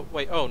 Alien... Oh,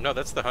 wait, oh, no,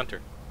 that's the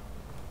Hunter.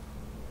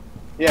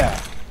 Yeah,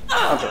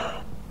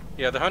 Hunter.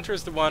 Yeah, the Hunter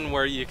is the one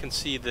where you can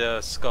see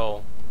the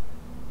skull.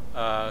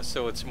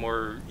 So it's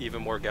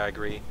even more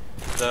Geigery.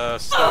 The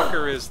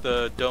Stalker is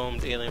the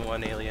domed Alien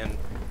 1 alien.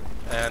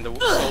 And the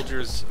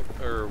soldiers,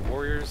 or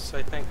warriors,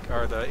 I think,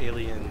 are the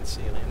aliens.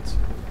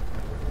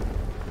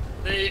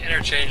 They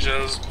interchange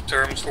those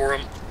terms for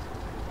them.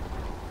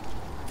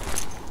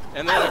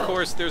 And then, of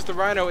course, there's the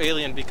Rhino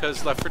alien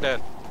because Left 4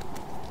 Dead.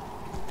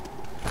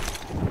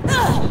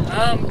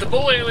 The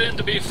bull alien,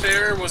 to be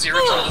fair, was the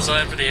original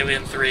design for the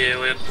Alien 3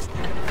 alien.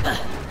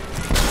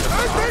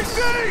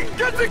 RPC!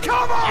 Get the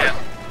cover! Yeah.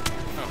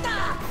 Oh.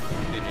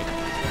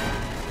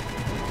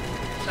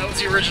 That was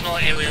the original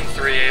Alien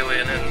 3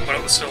 alien, and when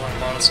it was still in a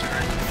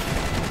monastery.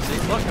 See,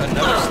 look,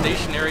 another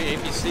stationary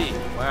APC.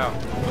 Wow.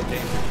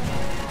 Okay.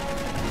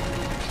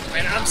 I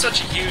mean, I'm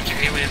such a huge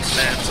Aliens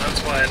fan, so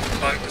that's why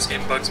this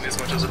game bugs me as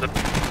much as it does.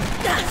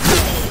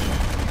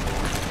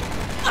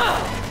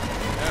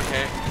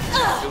 Okay.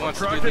 Who wants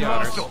to do the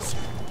honors?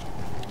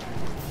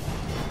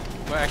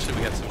 Well, actually,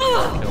 we got some to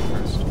kill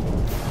first.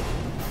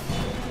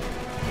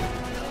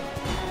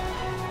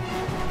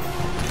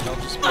 I'll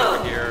just be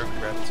over here,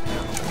 grab some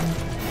ammo.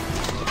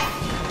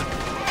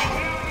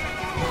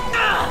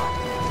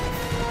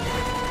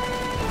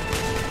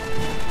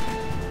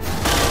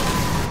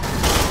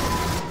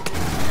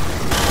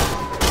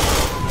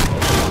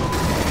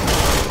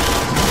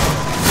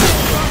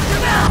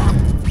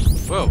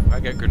 Whoa, I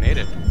got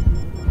grenaded.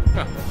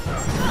 Huh.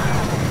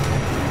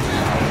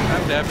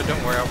 I'm dead, but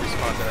don't worry, I'll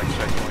respawn to that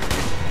checkpoint.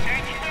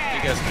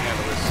 You guys can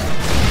handle this.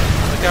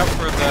 Look out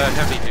for the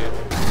heavy dude.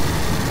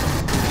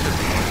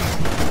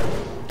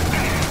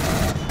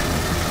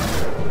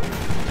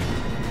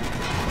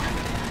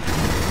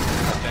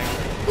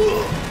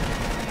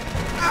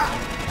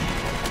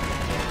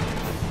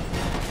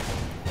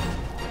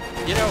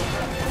 You know,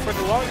 for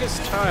the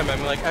longest time,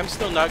 I'm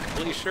still not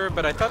completely sure,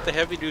 but I thought the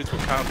heavy dudes were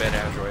combat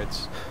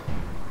androids.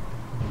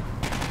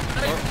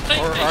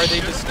 Or are they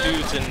just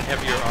dudes in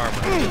heavier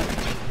armor?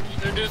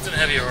 They're dudes in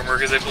heavy armor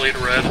because they bleed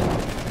red.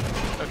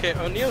 Okay,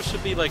 O'Neill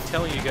should be like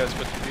telling you guys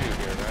what to do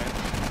here, right?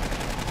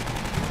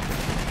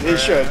 He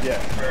should,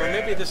 yeah. Or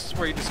maybe this is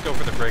where you just go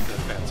for the break of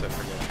the fence, I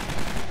forget.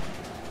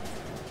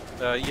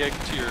 Yig,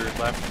 to your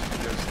left,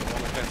 there's the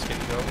one fence. Can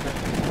you go over there?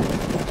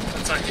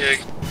 That's not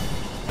Yig.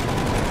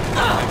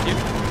 Thank you.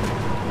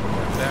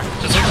 Back.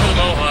 Just look for the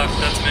Mohawk,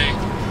 that's me.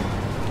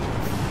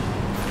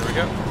 Here we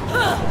go.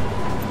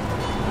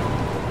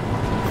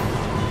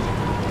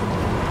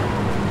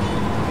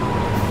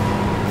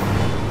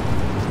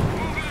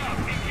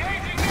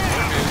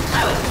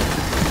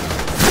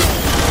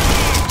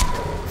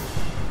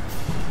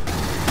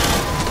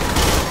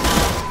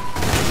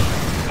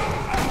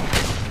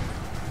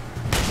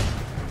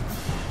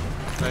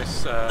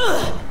 Nice,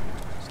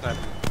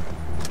 sniper.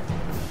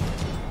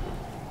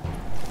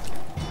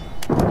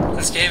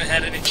 This game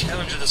had any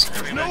challenge of this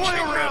movie, No I'm way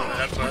actually proud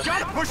around. of We that,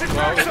 gotta push it Well,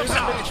 back it isn't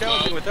somehow. really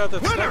challenging without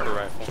that sniper Winner!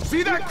 rifle.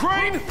 See that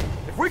crane?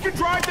 If we can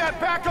drive that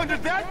back under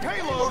that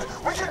payload,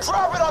 We can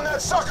drop it on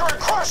that sucker and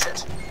crush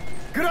it!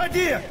 Good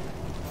idea!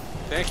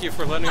 Thank you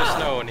for letting us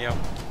know, O'Neill.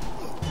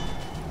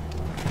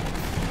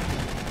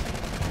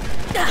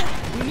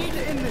 We need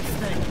to end this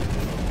thing.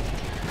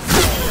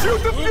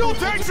 shoot the fuel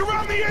tanks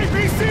around the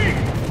ABC!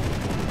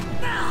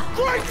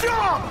 Great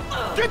job!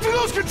 Get to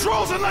those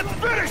controls and let's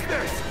finish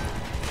this!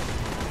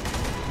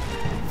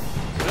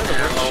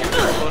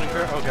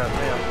 Oh god,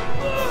 damn.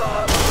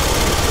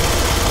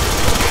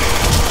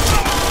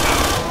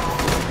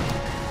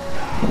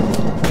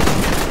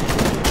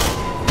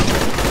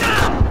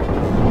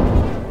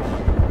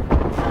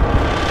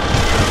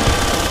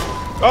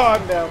 Oh,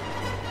 I'm down.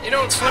 You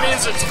know what's funny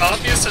is it's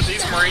obvious that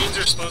these Marines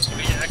are supposed to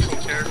be actual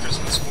characters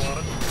in the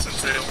squad,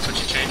 since they don't let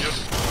you change them.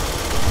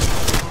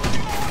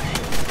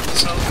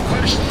 So the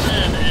question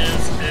then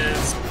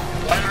is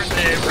why aren't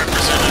they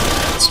represented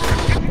in the story?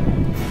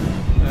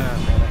 Ah,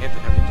 man, I hate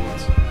the heavy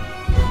dudes.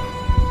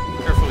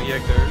 Careful,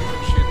 Yeg, they're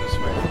shooting this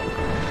way.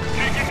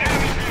 Take it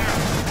down here!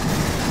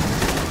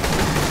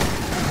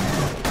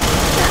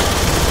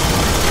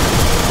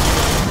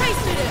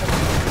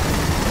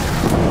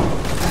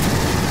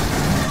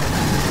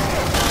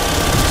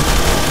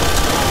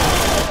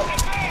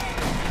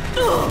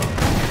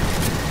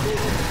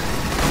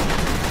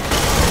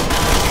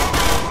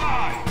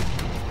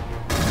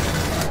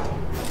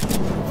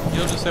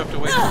 You'll just have to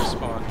wait to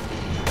respawn.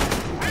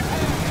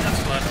 That's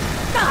fun.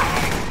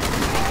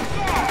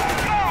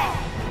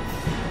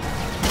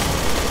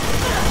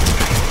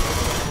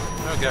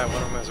 Oh god,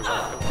 one of them has a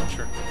rocket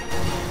launcher.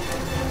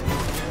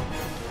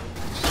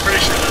 Pretty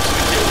sure that's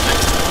what killed me.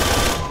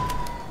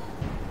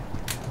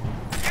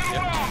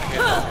 Yep, I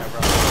hit that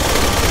rocket.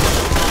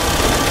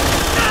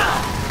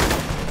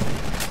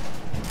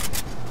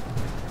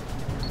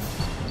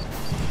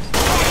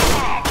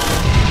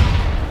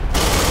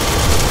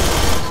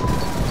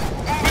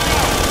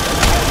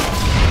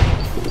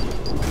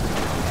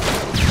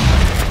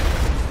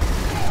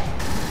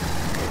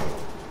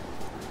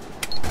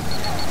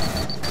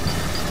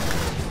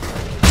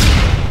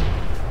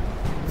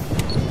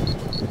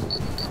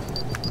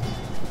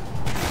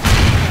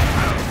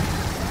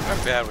 I'm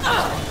bad with these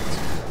rockets.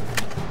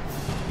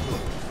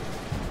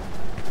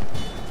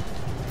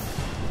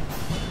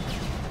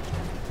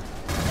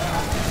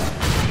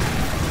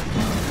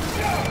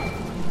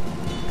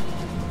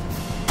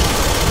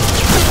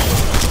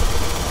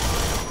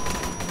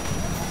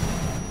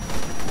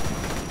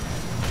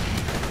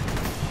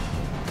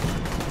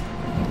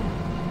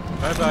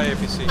 Bye-bye,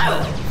 APC.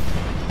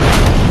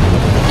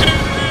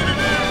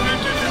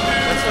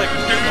 That's like the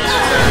most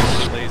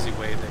embarrassingly lazy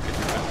way they could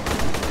do it.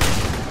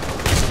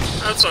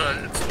 That's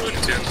it's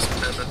Looney Tunes,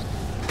 David.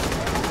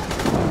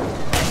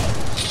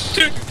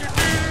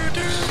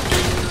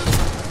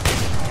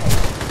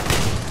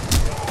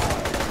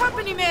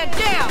 Company man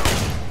down!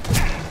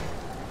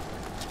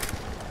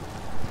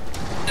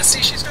 And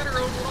see, she's got her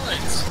own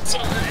lines. So,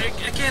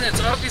 again,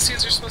 it's obvious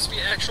these are supposed to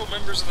be actual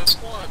members of the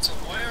squad, so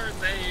why aren't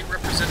they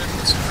represented in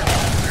the squad?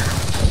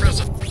 They're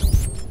present.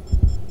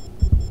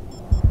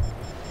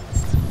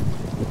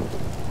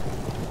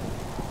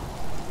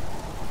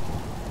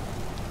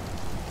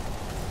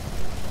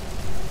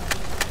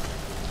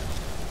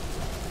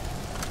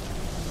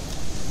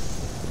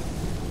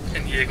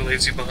 Yig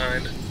leaves you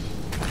behind.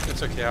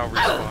 It's okay, I'll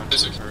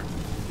respawn. Or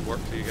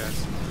warp for you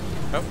guys.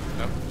 Oh,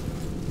 no.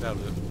 That'll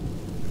do it.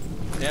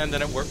 And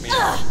then it warped me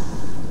out.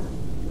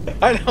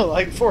 I know,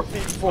 like 4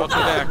 feet forward. Welcome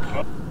back.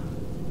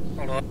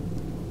 Hold on.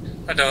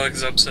 My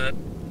dog's upset.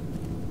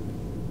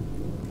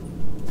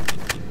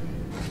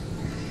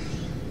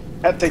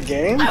 At the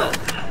game?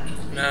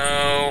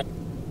 No.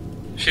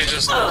 She's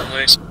just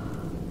lonely.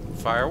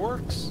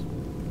 Fireworks?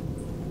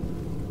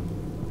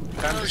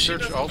 Time No, to she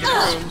search doesn't all the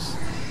care. rooms.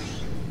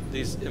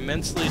 These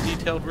immensely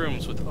detailed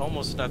rooms with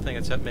almost nothing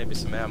except maybe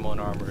some ammo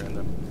and armor in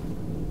them.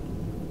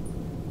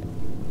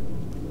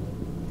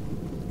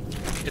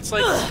 It's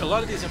like a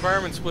lot of these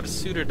environments would have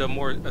suited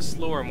a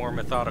slower, more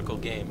methodical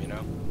game, you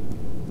know?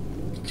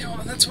 Yo,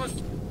 that's what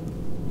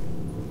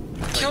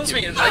kills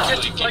me.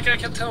 I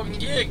kept telling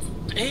Yig,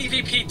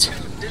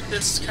 AVP2 did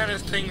this kind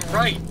of thing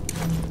right.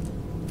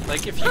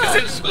 Like if you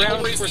could use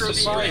grounds for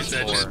supplies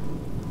more,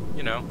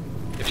 you know?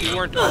 If you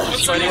weren't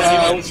always fighting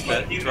humans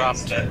that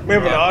dropped. We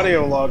have an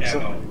audio log,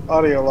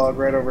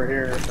 right over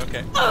here.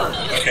 Okay.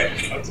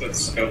 Okay,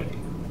 let's go.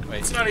 Wait.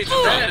 It's not even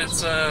that,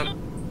 it's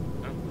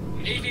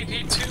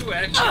AVP2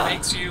 actually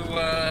makes you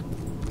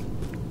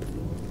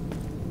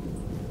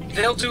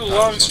they'll do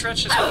long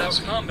stretches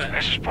without combat.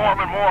 This is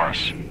Foreman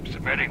Morris,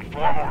 submitting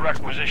formal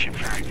requisition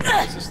for you.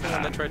 Is this the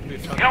one that tried to be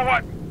funny? You know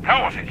what?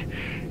 Hell with it.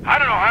 I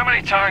don't know how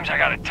many times I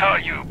gotta tell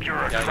you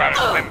bureaucratic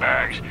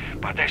windbags,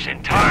 but this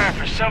entire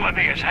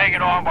facility is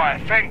hanging on by a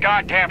thin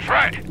goddamn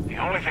thread. The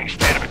only thing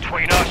standing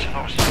between us and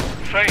those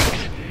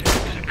things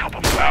is a couple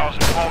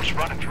thousand volts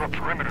running through a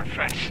perimeter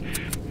fence.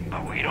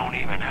 But we don't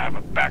even have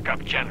a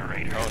backup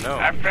generator. Oh no.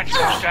 That fence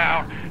goes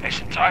down, this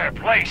entire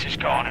place is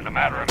gone in a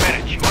matter of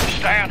minutes, you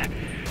understand?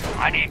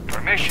 I need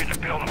permission to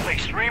build at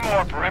least 3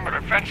 more perimeter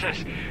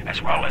fences,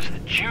 as well as the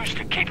juice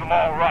to keep them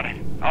all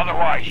running.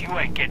 Otherwise, you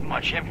ain't getting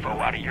much info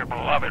out of your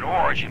beloved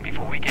Origin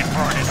before we get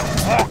burned into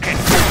walking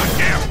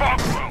goddamn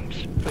bunk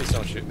rooms. Please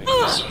don't shoot me.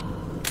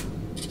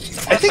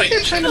 I think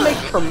they're trying to make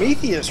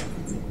Prometheus,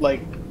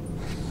 like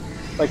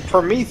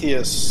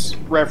Prometheus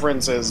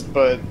references,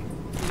 but...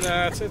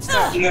 Nah, it's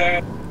not.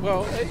 Nah.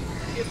 Well,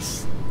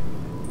 it's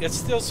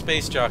still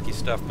space jockey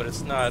stuff, but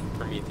it's not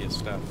Prometheus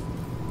stuff.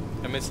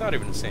 I mean, it's not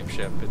even the same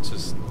ship. It's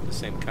just the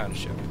same kind of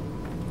ship.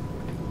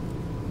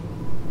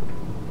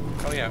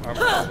 Oh yeah,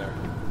 armor over there.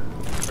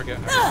 Forget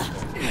how to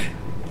do that.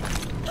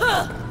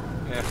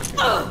 Yeah, forget.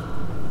 Oh,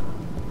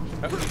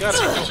 you got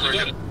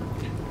it.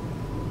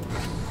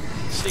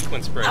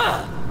 Sequence break.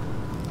 Okay.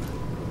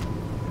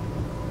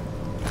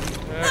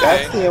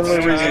 That's the only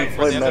reason to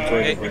play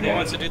Metroid. Hey, who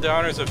wants to do the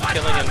honors of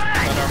killing an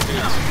unarmed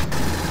dudes?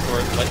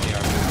 Or lightning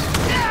armed dudes?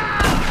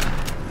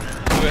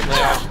 Do it,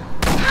 Laon.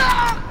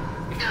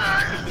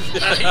 He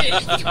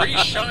ate 3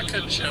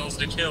 shotgun shells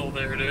to kill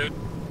there, dude.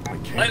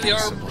 Lightly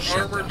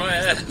armored my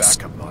ass.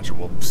 Backup module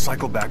will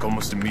cycle back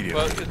almost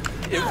immediately.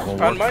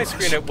 Well, on my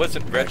screen it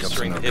wasn't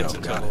registering the hits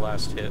until the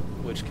last hit,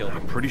 which killed him.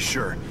 I'm pretty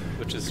sure.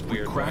 Which is We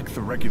weird. crack the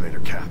regulator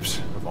caps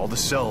of all the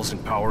cells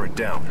and power it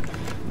down.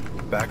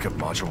 Backup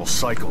module will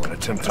cycle and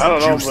attempt to I don't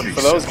know, reduce but these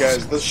for those cells.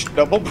 guys, this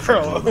double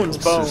barrel owns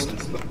bones.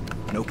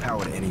 No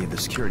power to any of the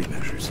security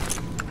measures.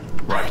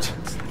 Right.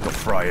 They'll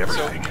fry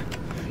everything.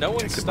 No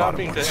one's Take the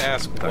stopping bottom to ones.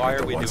 ask, I've why got are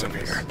the we ones doing up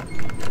this? here.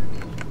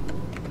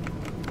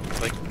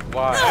 Like,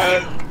 why?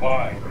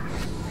 Why?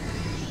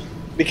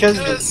 Because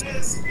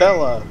it's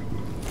Bella.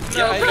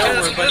 Yeah, I know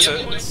we're a bunch of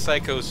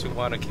psychos who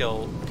want to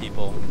kill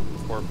people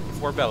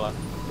for Bella,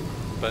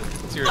 but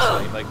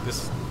seriously, like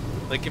this,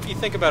 like if you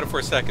think about it for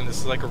a second, this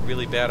is like a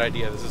really bad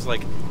idea. This is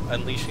like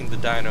unleashing the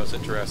dinos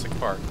at Jurassic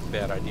Park.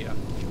 Bad idea.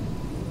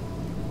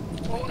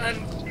 Well,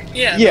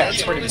 yeah, Yeah,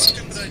 that's a pretty really much.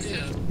 stupid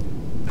idea.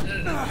 You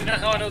know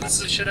how I know this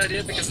is a shit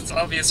idea? Because it's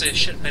obviously a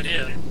shit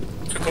idea.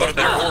 Could go to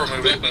their horror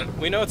movie, but...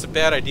 We know it's a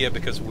bad idea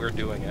because we're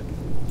doing it.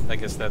 I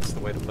guess that's the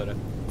way to put it.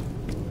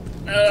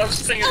 I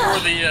was thinking more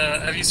the,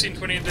 have you seen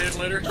 28 Days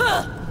Later? Days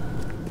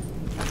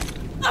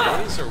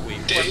or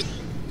weeks?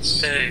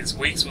 Days.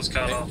 Weeks was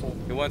kind of awful.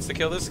 Who wants to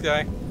kill this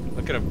guy?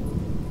 Look at him.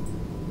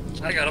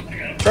 I got him.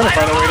 Trying to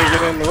find a way to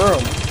get in the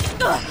room.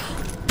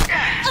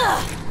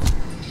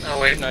 Oh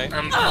wait, Night.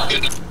 I'm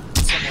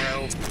somewhere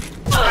else.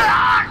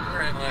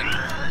 Where am I?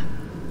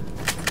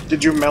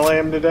 Did you melee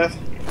him to death?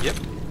 Yep.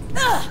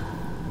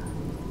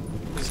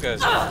 These guys,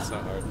 it's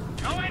not hard.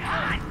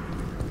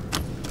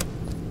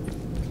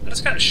 I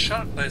just got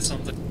shot by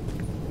something.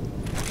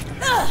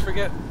 I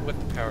forget what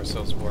the power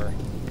cells were.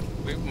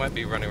 We might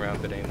be running around a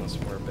bit aimless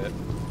for a bit.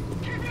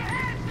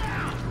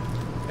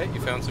 Hey,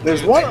 you found some There's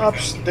dudes. one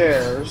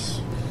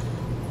upstairs.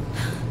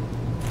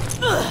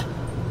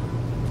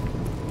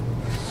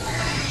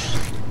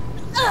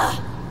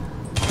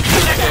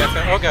 Okay, I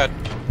found, oh god.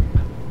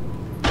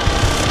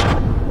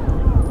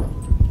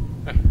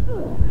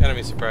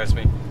 Enemy surprised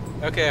me.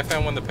 Okay, I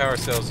found one of the power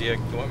cells. You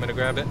want me to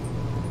grab it?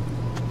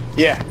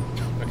 Yeah.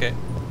 Okay.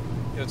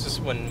 It's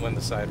just one of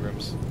the side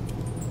rooms.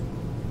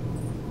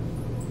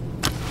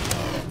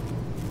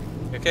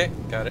 Okay,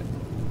 got it.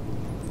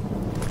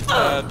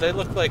 They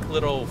look like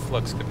little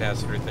flux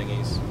capacitor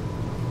thingies.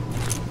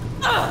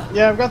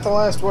 Yeah, I've got the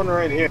last one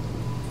right here.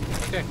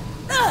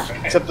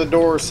 Except the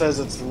door says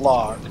it's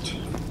locked.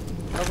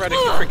 Oh, right, I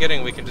keep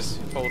forgetting we can just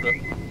hold up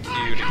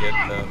Q to get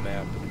the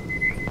map.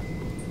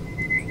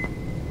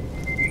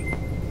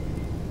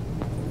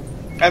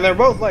 And they're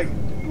both like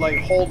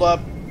hold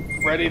up,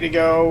 ready to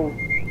go.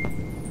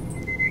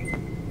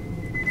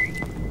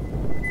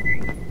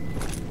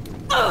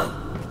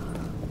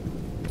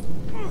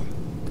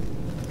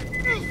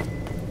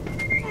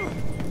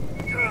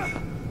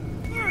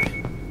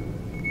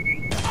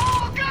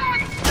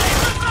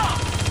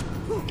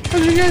 How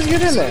did you guys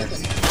get in there?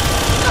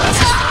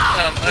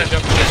 I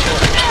jumped in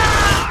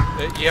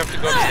the You have to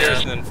go upstairs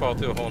and then fall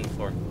through a hole in the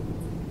floor.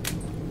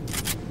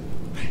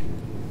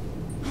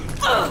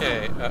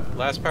 Okay,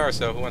 last power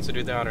cell. Who wants to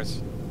do the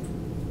honors?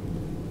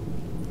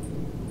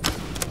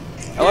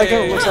 I like how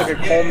it looks like a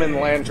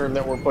Coleman lantern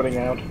that we're putting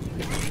out.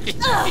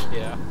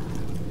 Yeah.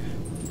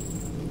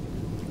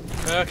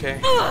 Okay.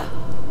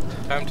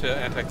 Time to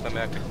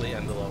anticlimactically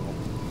end the level.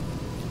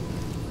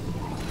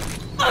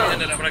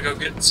 And then I'm gonna go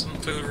get some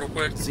food real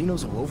quick.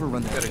 Xenos will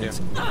overrun that fence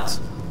in minutes.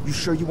 You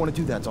sure you want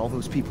to do that to all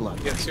those people out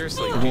there? Yeah,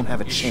 seriously. They won't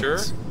have a you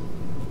chance. Sure?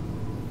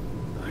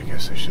 I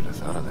guess I should have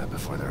thought of that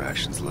before their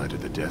actions led to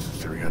the death of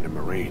 300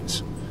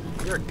 Marines.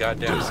 You're a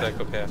goddamn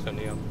psychopath,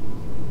 O'Neill.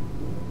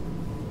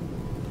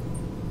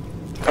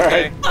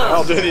 Alright,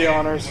 I'll do the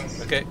honors.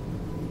 Okay.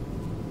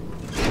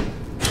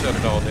 Shut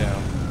it all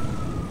down.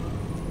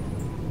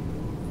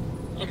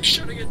 I'm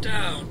shutting it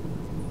down.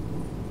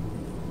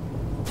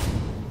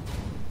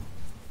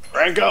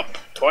 Rank up,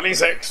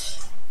 26.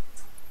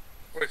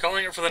 Are we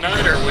calling it for the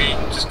night, or are we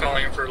just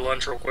calling it for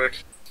lunch real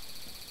quick?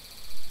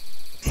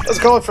 Let's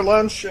call it for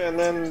lunch and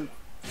then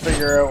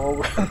figure out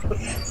what we're...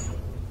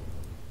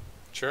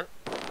 Sure.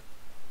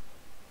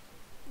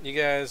 You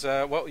guys,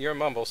 well, you're a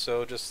mumble,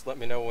 so just let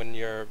me know when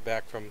you're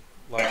back from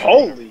lunch.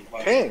 Holy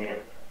ping!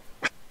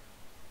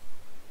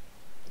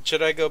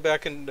 Should I go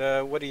back and,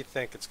 what do you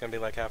think? It's gonna be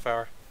like half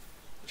hour?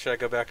 Should I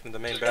go back into the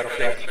main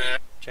battlefield,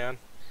 Chan?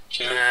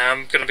 Nah,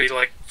 I'm gonna be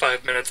like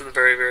 5 minutes at the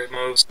very, very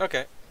most.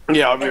 Okay.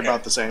 Yeah, I'll be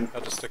about the same.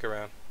 I'll just stick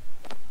around.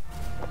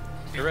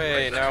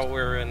 Hooray, now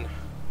we're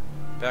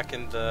back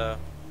in the...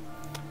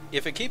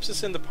 If it keeps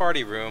us in the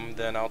party room,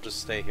 then I'll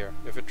just stay here.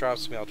 If it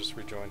drops me, I'll just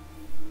rejoin.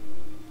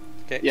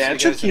 Okay, yeah, so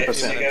it should keep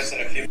us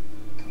in.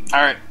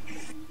 Alright.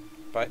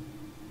 Bye.